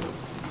grip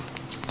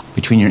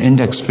between your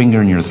index finger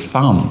and your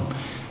thumb.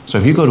 So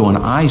if you go to an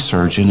eye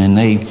surgeon and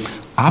they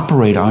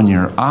operate on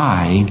your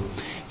eye,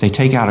 they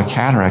take out a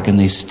cataract and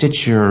they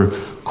stitch your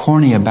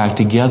cornea back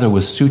together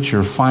with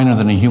suture finer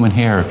than a human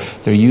hair.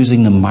 They're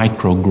using the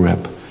micro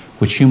grip,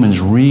 which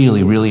humans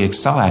really, really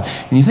excel at.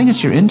 And you think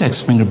it's your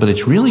index finger, but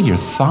it's really your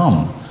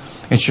thumb.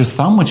 It's your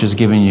thumb which is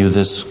giving you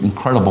this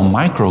incredible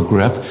micro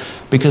grip,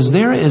 because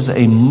there is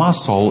a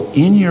muscle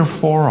in your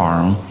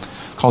forearm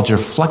called your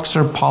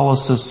flexor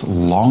pollicis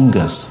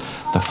longus,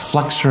 the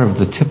flexor of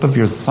the tip of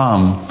your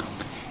thumb.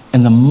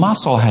 And the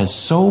muscle has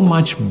so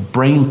much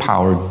brain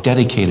power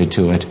dedicated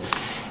to it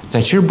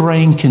that your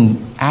brain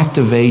can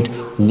activate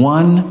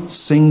one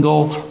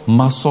single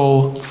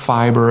muscle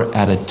fiber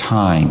at a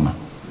time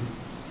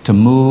to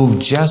move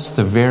just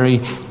the very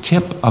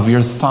tip of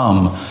your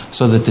thumb,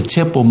 so that the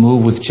tip will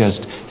move with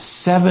just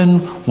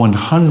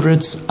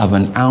 7/100ths of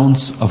an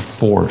ounce of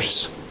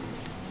force,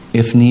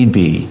 if need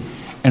be.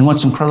 And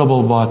what's incredible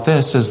about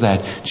this is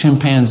that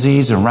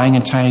chimpanzees,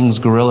 orangutans,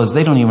 gorillas,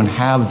 they don't even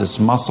have this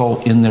muscle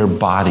in their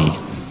body.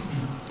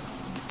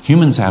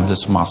 Humans have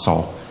this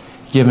muscle,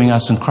 giving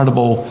us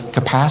incredible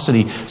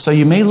capacity. So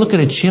you may look at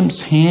a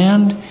chimp's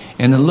hand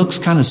and it looks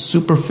kind of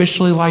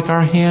superficially like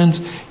our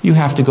hands. You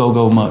have to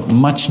go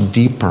much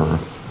deeper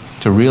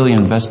to really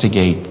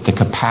investigate the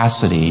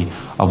capacity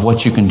of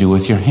what you can do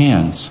with your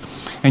hands.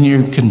 And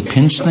you can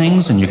pinch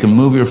things and you can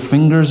move your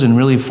fingers and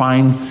really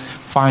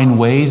find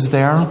ways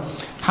there.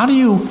 How do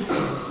you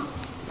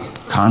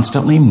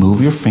constantly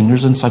move your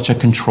fingers in such a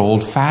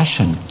controlled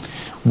fashion?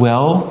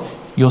 Well,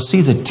 you'll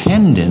see the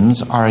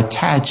tendons are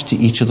attached to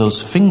each of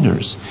those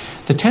fingers.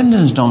 The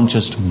tendons don't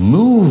just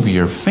move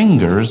your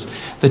fingers.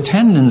 The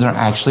tendons are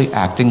actually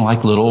acting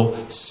like little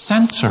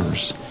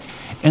sensors.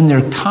 And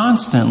they're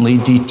constantly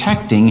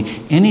detecting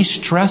any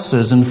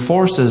stresses and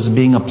forces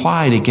being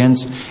applied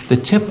against the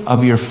tip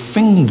of your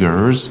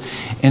fingers.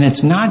 And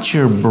it's not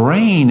your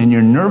brain and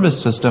your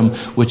nervous system,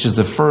 which is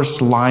the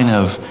first line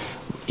of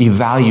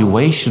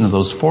evaluation of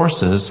those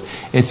forces.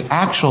 It's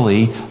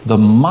actually the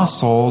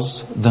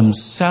muscles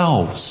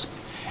themselves.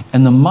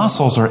 And the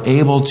muscles are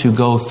able to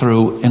go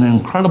through an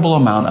incredible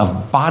amount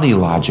of body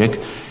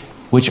logic,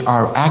 which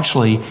are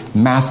actually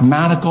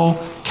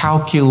mathematical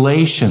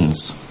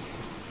calculations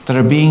that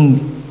are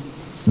being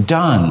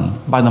done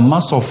by the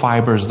muscle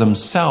fibers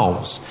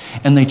themselves.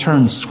 And they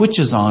turn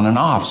switches on and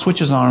off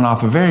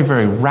very,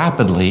 very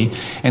rapidly,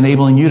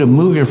 enabling you to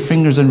move your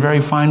fingers in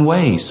very fine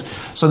ways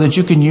so that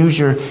you can use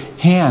your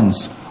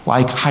hands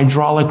like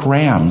hydraulic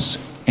rams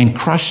and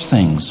crush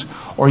things,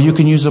 or you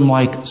can use them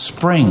like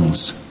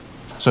springs.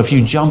 So if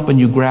you jump and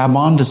you grab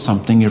onto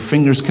something, your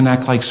fingers can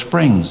act like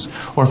springs.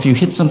 Or if you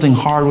hit something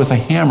hard with a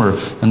hammer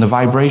and the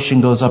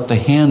vibration goes up the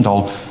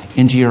handle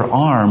into your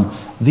arm,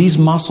 these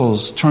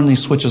muscles turn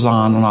these switches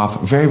on and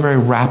off very, very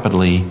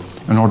rapidly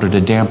in order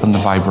to dampen the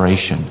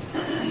vibration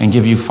and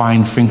give you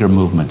fine finger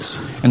movements.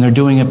 And they're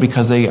doing it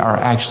because they are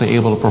actually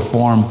able to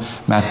perform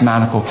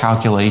mathematical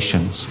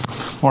calculations.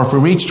 Or if we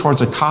reach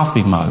towards a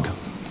coffee mug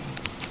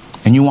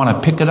and you want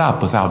to pick it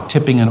up without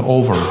tipping it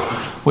over,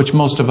 which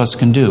most of us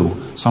can do.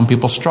 Some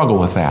people struggle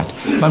with that,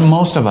 but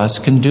most of us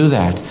can do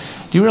that.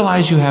 Do you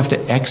realize you have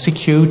to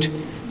execute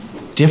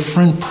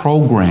different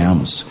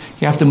programs?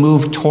 You have to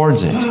move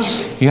towards it.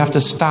 You have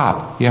to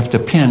stop. You have to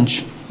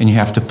pinch, and you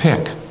have to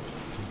pick.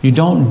 You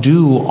don't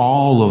do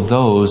all of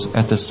those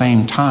at the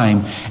same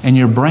time, and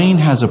your brain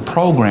has a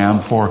program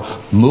for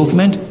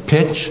movement,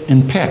 pitch,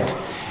 and pick.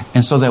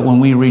 And so that when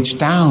we reach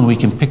down, we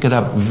can pick it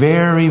up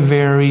very,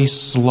 very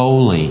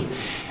slowly.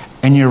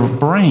 And your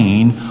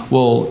brain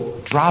will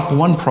drop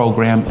one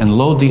program and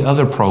load the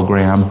other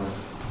program,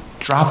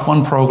 drop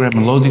one program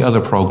and load the other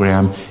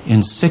program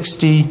in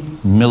 60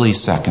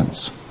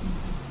 milliseconds.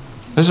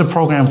 This is a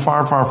program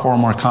far, far, far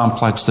more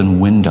complex than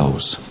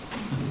Windows.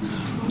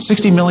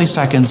 60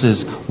 milliseconds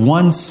is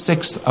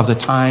 1/6 of the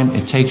time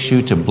it takes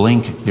you to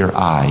blink your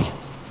eye.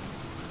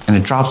 And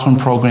it drops one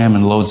program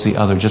and loads the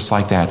other just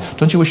like that.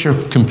 Don't you wish your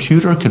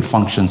computer could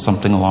function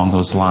something along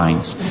those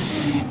lines?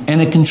 And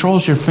it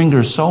controls your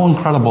fingers so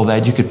incredible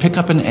that you could pick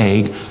up an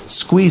egg,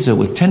 squeeze it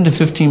with 10 to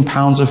 15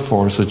 pounds of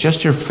force with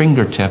just your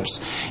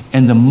fingertips,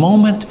 and the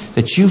moment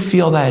that you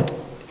feel that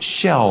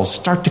shell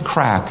start to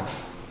crack,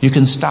 You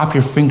can stop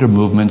your finger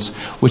movements,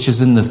 which is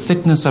in the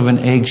thickness of an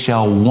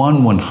eggshell,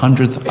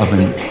 1/100th of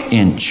an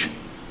inch.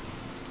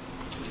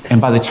 And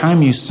by the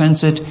time you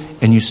sense it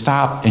and you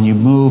stop and you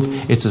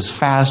move, it's as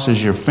fast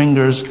as your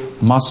fingers,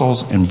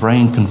 muscles, and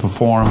brain can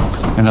perform.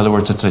 In other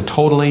words, it's a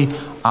totally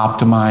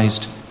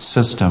optimized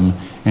system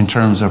in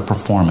terms of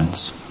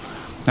performance.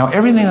 Now,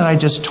 everything that I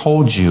just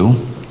told you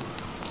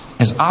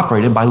is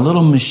operated by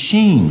little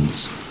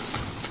machines,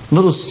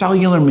 little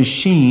cellular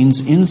machines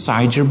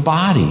inside your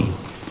body.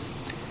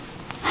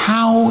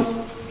 How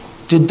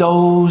did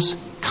those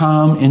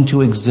come into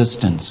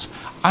existence?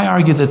 I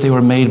argue that they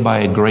were made by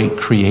a great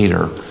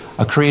creator,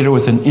 a creator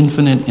with an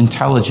infinite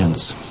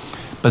intelligence.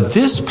 But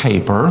this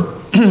paper,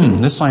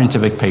 this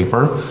scientific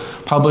paper,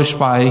 published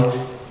by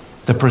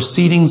the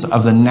Proceedings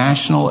of the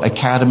National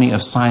Academy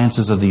of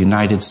Sciences of the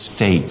United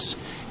States,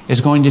 is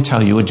going to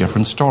tell you a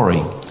different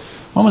story.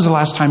 When was the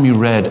last time you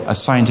read a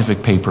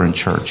scientific paper in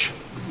church?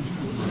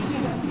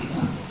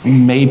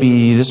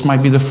 Maybe this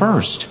might be the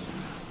first.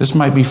 This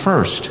might be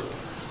first.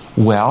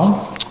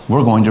 Well,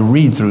 we're going to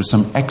read through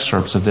some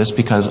excerpts of this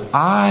because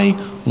I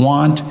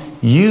want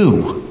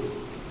you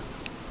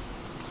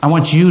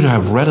to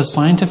have read a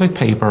scientific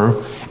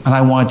paper, and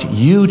I want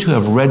you to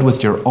have read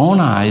with your own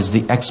eyes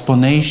the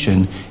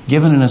explanation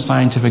given in a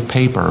scientific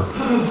paper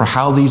for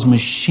how these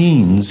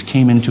machines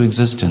came into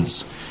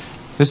existence.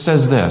 This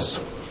says this,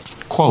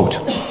 quote,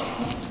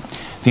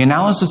 "The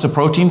analysis of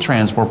protein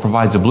transport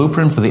provides a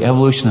blueprint for the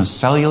evolution of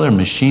cellular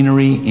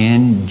machinery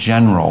in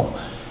general."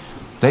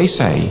 They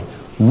say,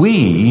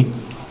 we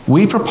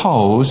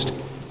proposed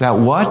that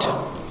what?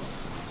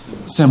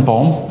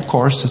 Simple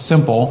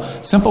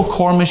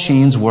core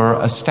machines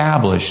were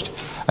established.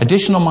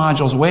 Additional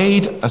modules,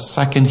 wait a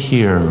second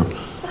here,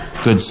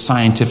 good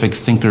scientific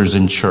thinkers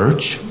in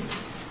church.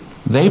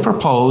 They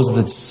proposed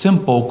that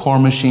simple core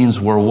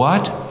machines were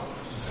what?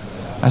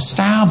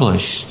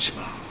 Established.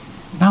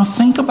 Now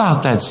think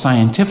about that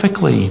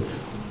scientifically.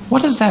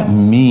 What does that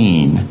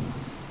mean?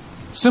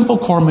 Simple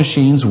core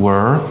machines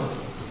were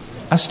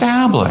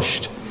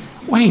established.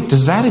 Wait,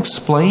 does that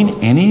explain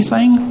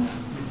anything?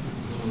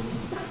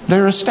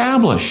 They're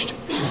established.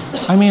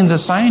 I mean, the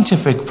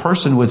scientific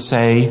person would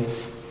say,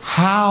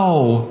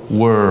 how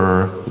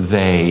were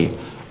they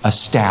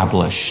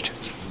established?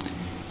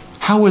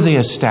 How were they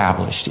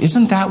established?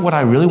 Isn't that what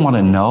I really want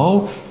to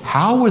know?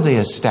 How were they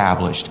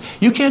established?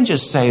 You can't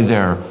just say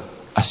they're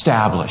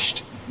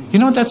established. You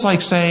know what that's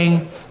like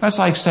saying? That's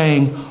like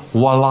saying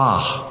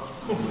voila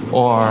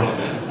or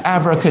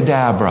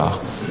abracadabra.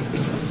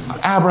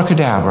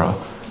 Abracadabra.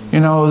 You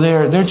know,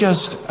 they're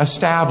just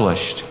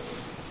established.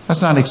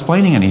 That's not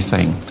explaining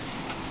anything.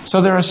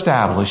 So they're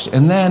established.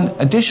 And then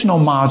additional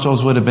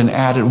modules would have been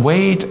added.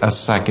 Wait a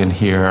second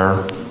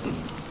here.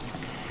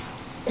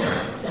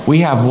 We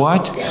have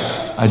what?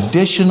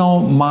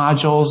 Additional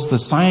modules. The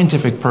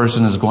scientific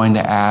person is going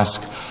to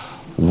ask,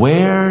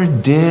 where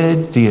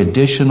did the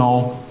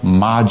additional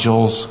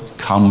modules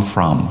come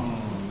from?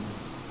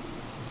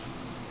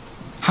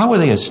 How were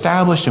they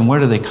established and where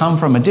did they come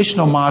from?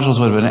 Additional modules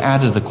would have been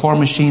added to the core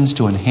machines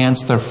to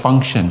enhance their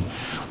function.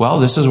 Well,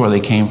 this is where they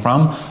came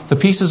from. The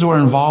pieces were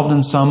involved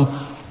in some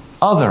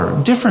other,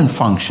 different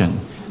function.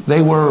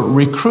 They were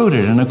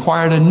recruited and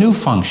acquired a new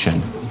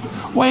function.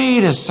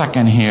 Wait a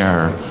second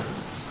here.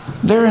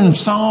 They're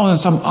involved in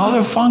some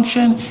other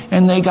function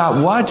and they got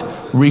what?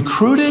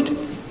 Recruited?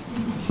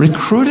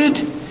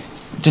 Recruited?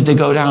 Did they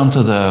go down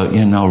to the,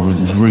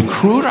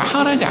 recruiter?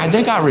 How did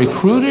they got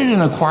recruited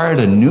and acquired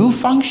a new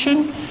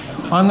function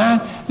on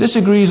that? This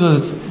agrees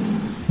with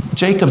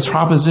Jacob's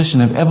proposition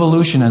of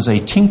evolution as a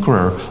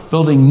tinkerer,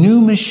 building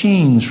new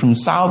machines from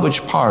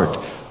salvaged part.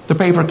 The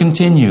paper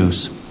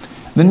continues.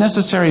 The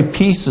necessary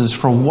pieces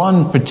for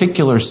one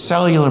particular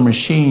cellular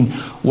machine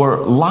were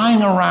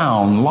lying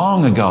around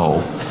long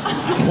ago.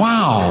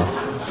 Wow.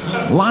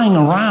 Lying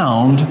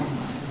around.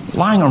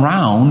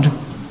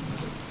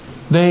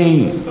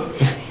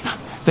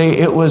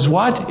 It was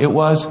what? It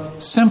was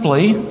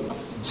simply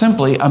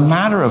a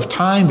matter of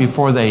time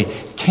before they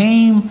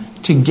came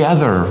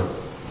together.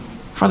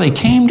 Before they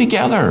came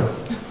together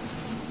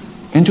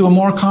into a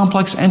more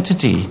complex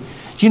entity.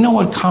 Do you know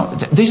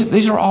what?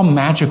 These are all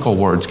magical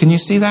words. Can you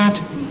see that?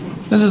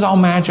 This is all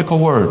magical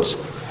words.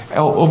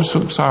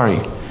 Sorry.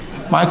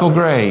 Michael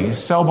Gray,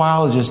 cell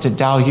biologist at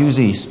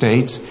Dalhousie,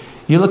 states,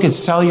 you look at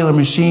cellular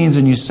machines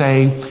and you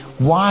say,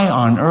 why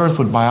on earth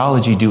would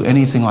biology do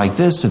anything like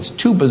this? It's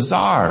too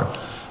bizarre.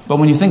 But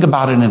when you think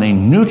about it in a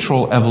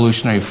neutral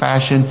evolutionary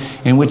fashion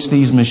in which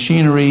these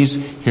machineries,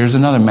 here's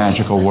another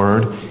magical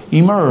word,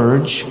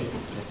 emerge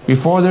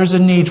before there's a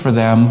need for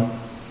them,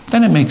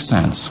 then it makes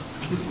sense.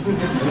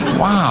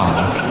 Wow.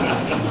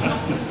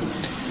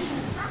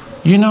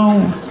 You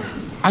know,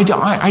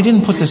 I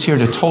didn't put this here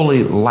to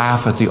totally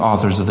laugh at the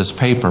authors of this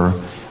paper,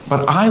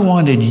 but I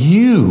wanted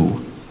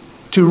you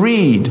to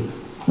read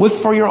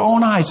for your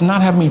own eyes and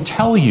not have me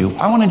tell you.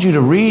 I wanted you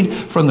to read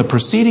from the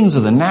Proceedings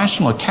of the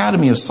National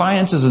Academy of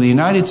Sciences of the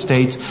United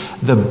States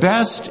the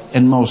best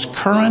and most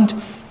current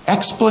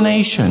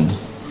explanation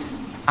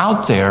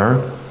out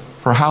there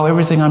for how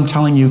everything I'm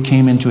telling you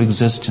came into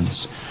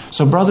existence.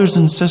 So brothers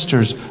and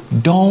sisters,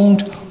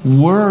 don't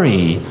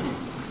worry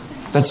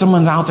that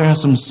someone out there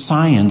has some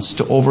science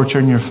to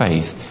overturn your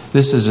faith.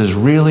 This is as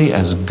really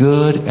as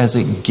good as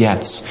it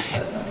gets.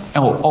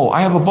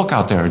 I have a book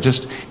out there.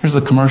 Here's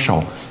the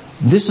commercial.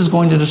 This is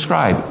going to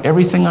describe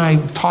everything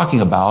I'm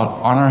talking about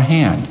on our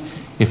hand.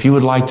 If you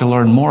would like to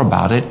learn more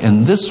about it,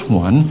 and this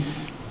one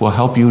will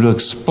help you to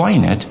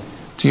explain it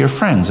to your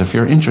friends if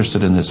you're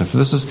interested in this. If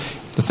this is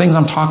the things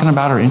I'm talking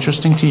about are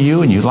interesting to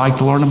you and you'd like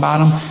to learn about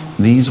them,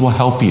 these will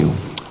help you.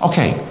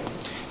 Okay,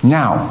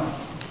 now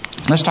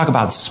let's talk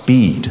about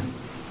speed.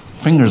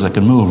 Fingers that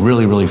can move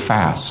really, really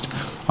fast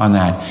on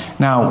that.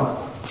 Now,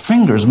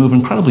 fingers move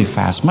incredibly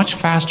fast, much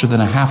faster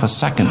than a half a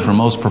second for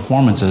most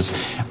performances.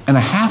 And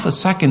a half a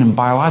second in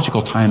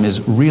biological time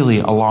is really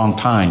a long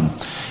time.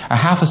 A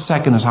half a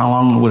second is how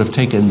long it would have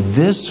taken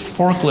this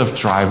forklift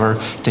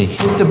driver to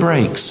hit the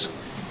brakes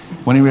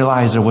when he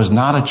realized there was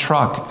not a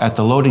truck at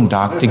the loading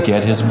dock to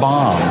get his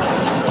bomb.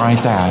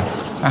 Right there.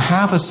 A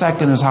half a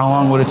second is how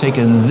long it would have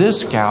taken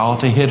this gal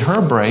to hit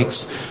her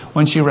brakes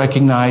when she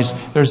recognized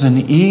there's an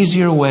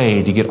easier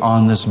way to get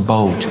on this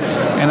boat.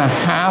 And a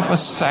half a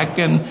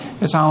second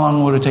is how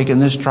long it would have taken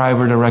this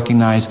driver to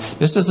recognize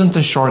this isn't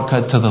the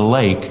shortcut to the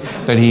lake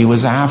that he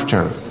was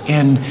after.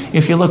 And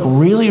if you look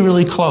really,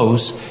 really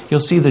close, you'll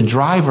see the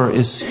driver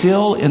is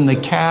still in the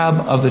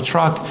cab of the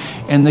truck,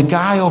 and the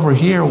guy over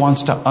here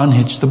wants to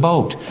unhitch the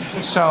boat.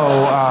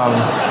 So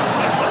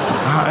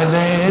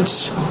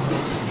it's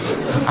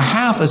a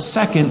half a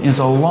second is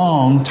a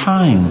long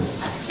time.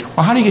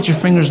 Well, how do you get your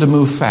fingers to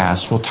move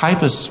fast? Well,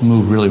 typists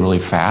move really, really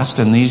fast,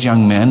 and these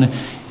young men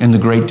in the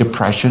Great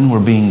Depression were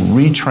being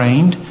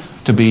retrained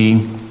to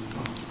be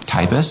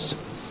typists.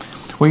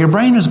 Well, your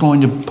brain is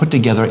going to put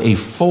together a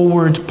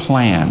forward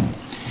plan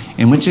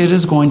in which it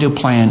is going to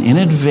plan in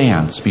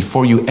advance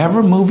before you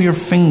ever move your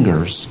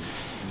fingers.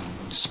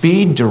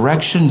 Speed,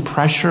 direction,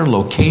 pressure,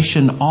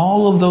 location,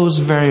 all of those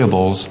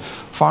variables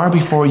far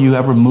before you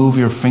ever move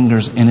your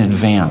fingers in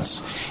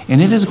advance.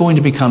 And it is going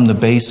to become the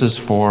basis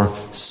for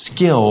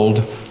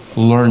skilled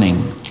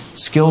learning,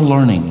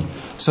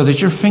 so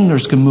that your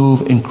fingers can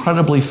move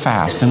incredibly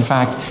fast. In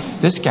fact,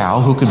 this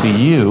gal, who could be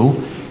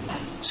you,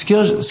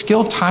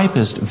 skilled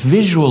typists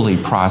visually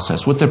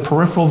process with their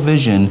peripheral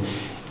vision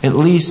at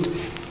least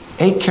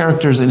 8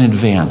 characters in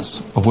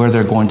advance of where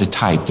they're going to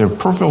type. Their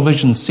peripheral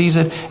vision sees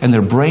it, and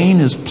their brain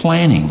is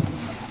planning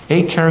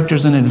 8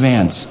 characters in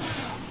advance.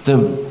 The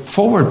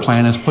forward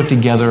plan is put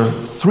together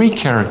 3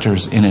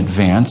 characters in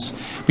advance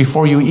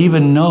before you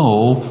even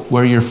know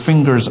where your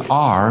fingers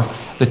are.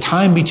 The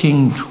time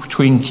between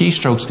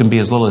keystrokes can be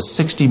as little as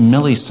 60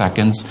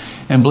 milliseconds.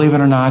 And believe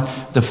it or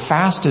not, the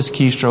fastest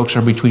keystrokes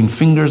are between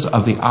fingers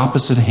of the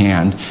opposite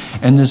hand.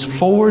 And this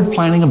forward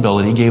planning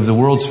ability gave the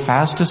world's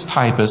fastest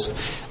typist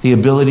the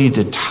ability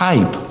to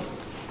type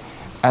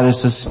at a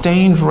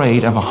sustained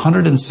rate of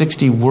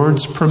 160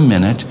 words per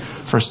minute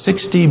for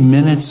 60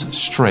 minutes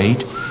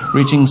straight,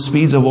 reaching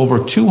speeds of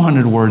over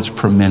 200 words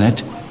per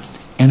minute.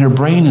 And her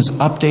brain is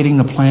updating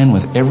the plan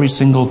with every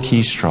single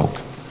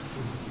keystroke.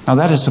 Now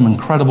that is some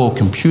incredible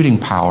computing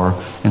power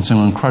and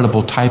some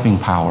incredible typing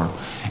power.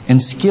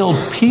 And skilled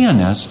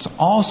pianists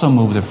also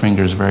move their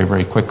fingers very,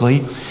 very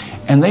quickly.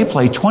 And they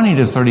play 20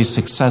 to 30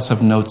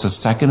 successive notes a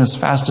second, as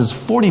fast as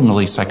 40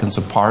 milliseconds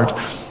apart.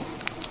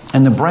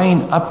 And the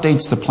brain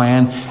updates the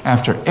plan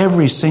after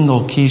every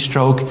single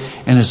keystroke.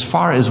 And as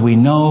far as we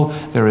know,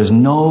 there is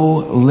no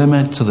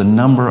limit to the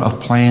number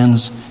of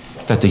plans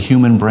that the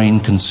human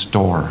brain can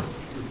store.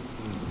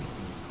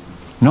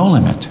 No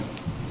limit.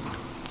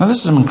 Now,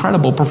 this is an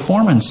incredible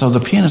performance, so the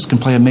pianist can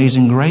play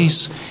Amazing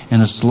Grace in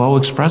a slow,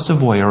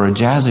 expressive way or a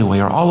jazzy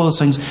way or all of those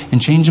things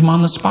and change them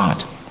on the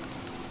spot.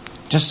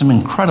 Just some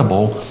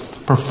incredible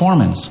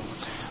performance.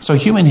 So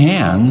human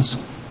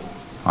hands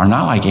are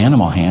not like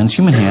animal hands.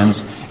 Human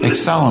hands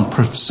excel in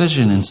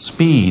precision and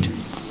speed.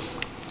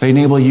 They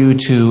enable you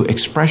to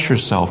express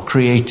yourself,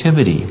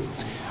 creativity.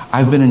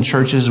 I've been in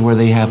churches where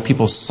they have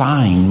people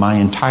sign my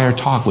entire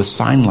talk with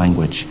sign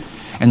language.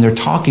 And they're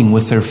talking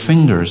with their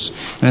fingers.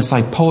 And it's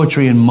like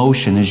poetry in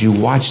motion as you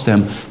watch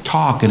them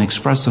talk and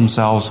express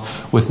themselves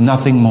with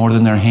nothing more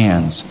than their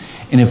hands.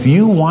 And if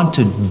you want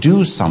to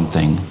do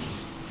something,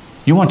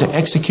 you want to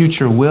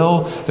execute your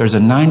will, there's a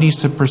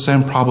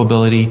 90%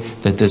 probability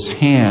that this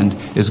hand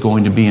is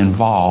going to be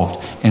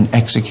involved in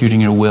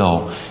executing your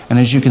will. And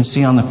as you can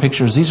see on the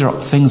pictures, these are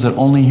things that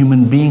only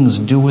human beings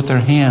do with their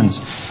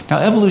hands. Now,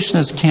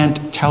 evolutionists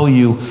can't tell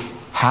you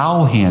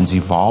how hands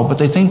evolved, but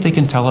they think they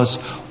can tell us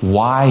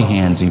why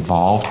hands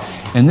evolved.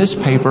 In this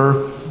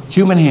paper,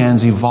 human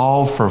hands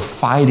evolved for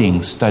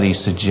fighting, studies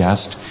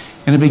suggest,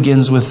 and it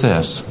begins with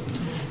this.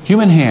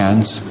 Human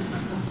hands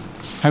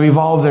have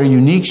evolved their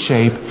unique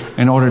shape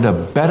in order to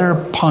better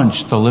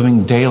punch the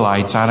living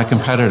daylights out of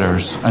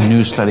competitors, a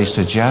new study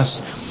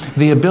suggests.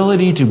 The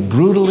ability to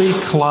brutally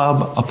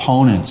club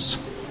opponents.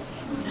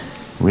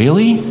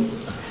 Really?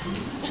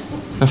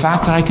 The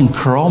fact that I can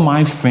curl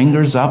my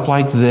fingers up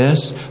like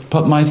this,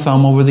 put my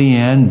thumb over the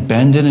end,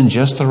 bend it in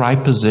just the right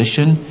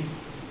position,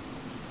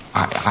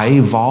 I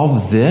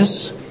evolved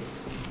this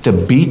to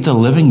beat the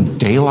living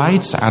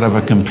daylights out of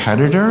a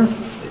competitor?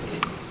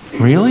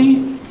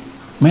 Really?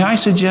 May I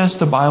suggest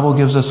the Bible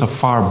gives us a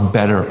far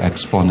better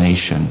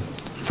explanation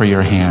for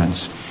your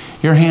hands.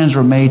 Your hands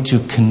were made to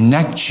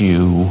connect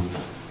you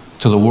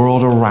to the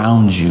world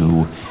around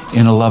you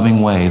in a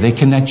loving way. They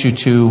connect you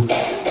to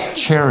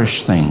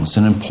cherish things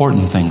and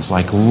important things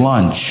like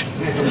lunch,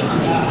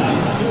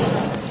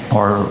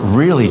 or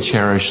really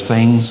cherish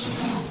things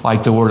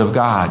like the Word of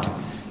God.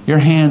 Your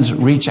hands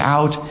reach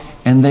out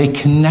and they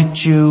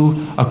connect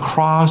you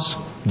across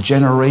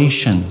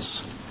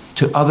generations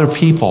to other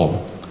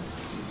people.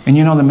 And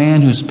you know, the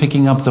man who's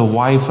picking up the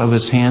wife of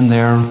his hand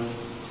there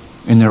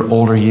in their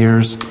older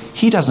years,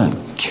 he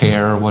doesn't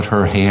care what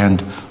her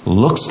hand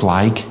looks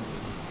like.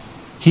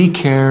 He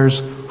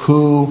cares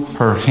who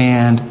her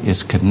hand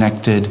is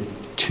connected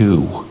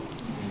to.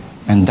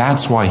 And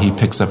that's why he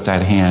picks up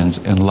that hand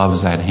and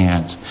loves that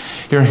hand.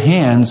 Your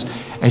hands,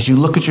 as you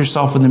look at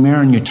yourself in the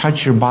mirror and you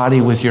touch your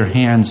body with your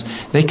hands,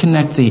 they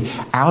connect the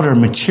outer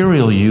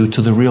material you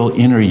to the real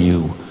inner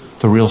you,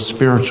 the real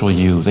spiritual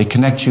you. They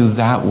connect you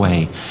that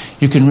way.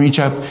 You can reach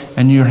up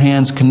and your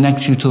hands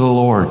connect you to the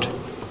Lord.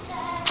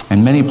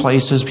 In many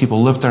places,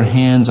 people lift their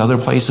hands. Other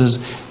places,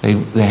 they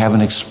have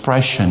an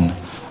expression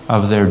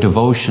of their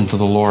devotion to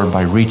the Lord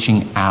by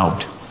reaching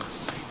out.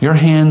 Your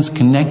hands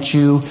connect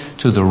you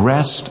to the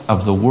rest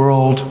of the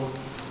world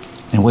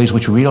in ways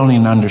which we don't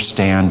even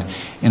understand.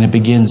 And it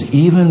begins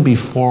even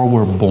before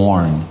we're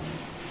born.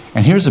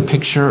 And here's a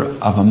picture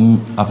of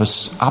an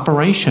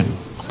operation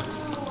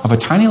of a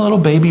tiny little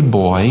baby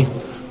boy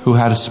who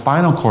had a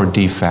spinal cord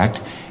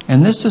defect.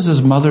 And this is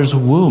his mother's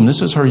womb.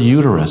 This is her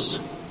uterus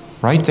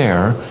right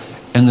there.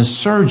 And the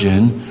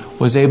surgeon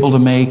was able to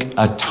make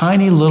a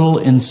tiny little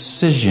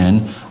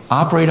incision,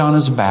 operate on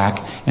his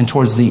back, and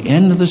towards the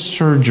end of the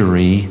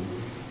surgery,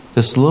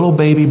 this little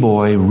baby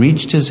boy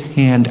reached his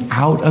hand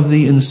out of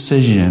the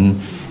incision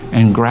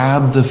and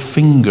grabbed the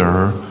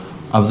finger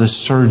of the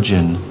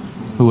surgeon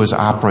who was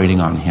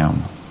operating on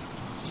him.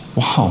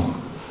 Wow,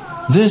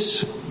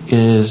 this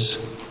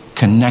is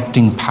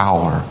connecting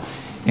power,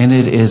 and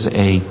it is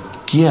a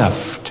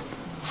gift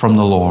from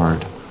the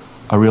Lord,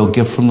 a real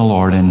gift from the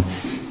Lord. And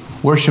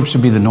worship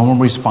should be the normal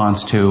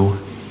response to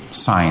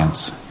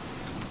science.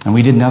 And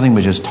we did nothing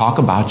but just talk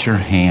about your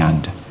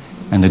hand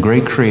and the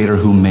great Creator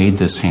who made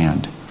this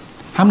hand.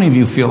 How many of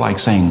you feel like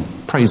saying,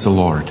 praise the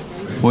Lord?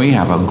 We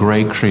have a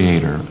great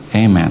Creator.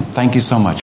 Amen. Thank you so much.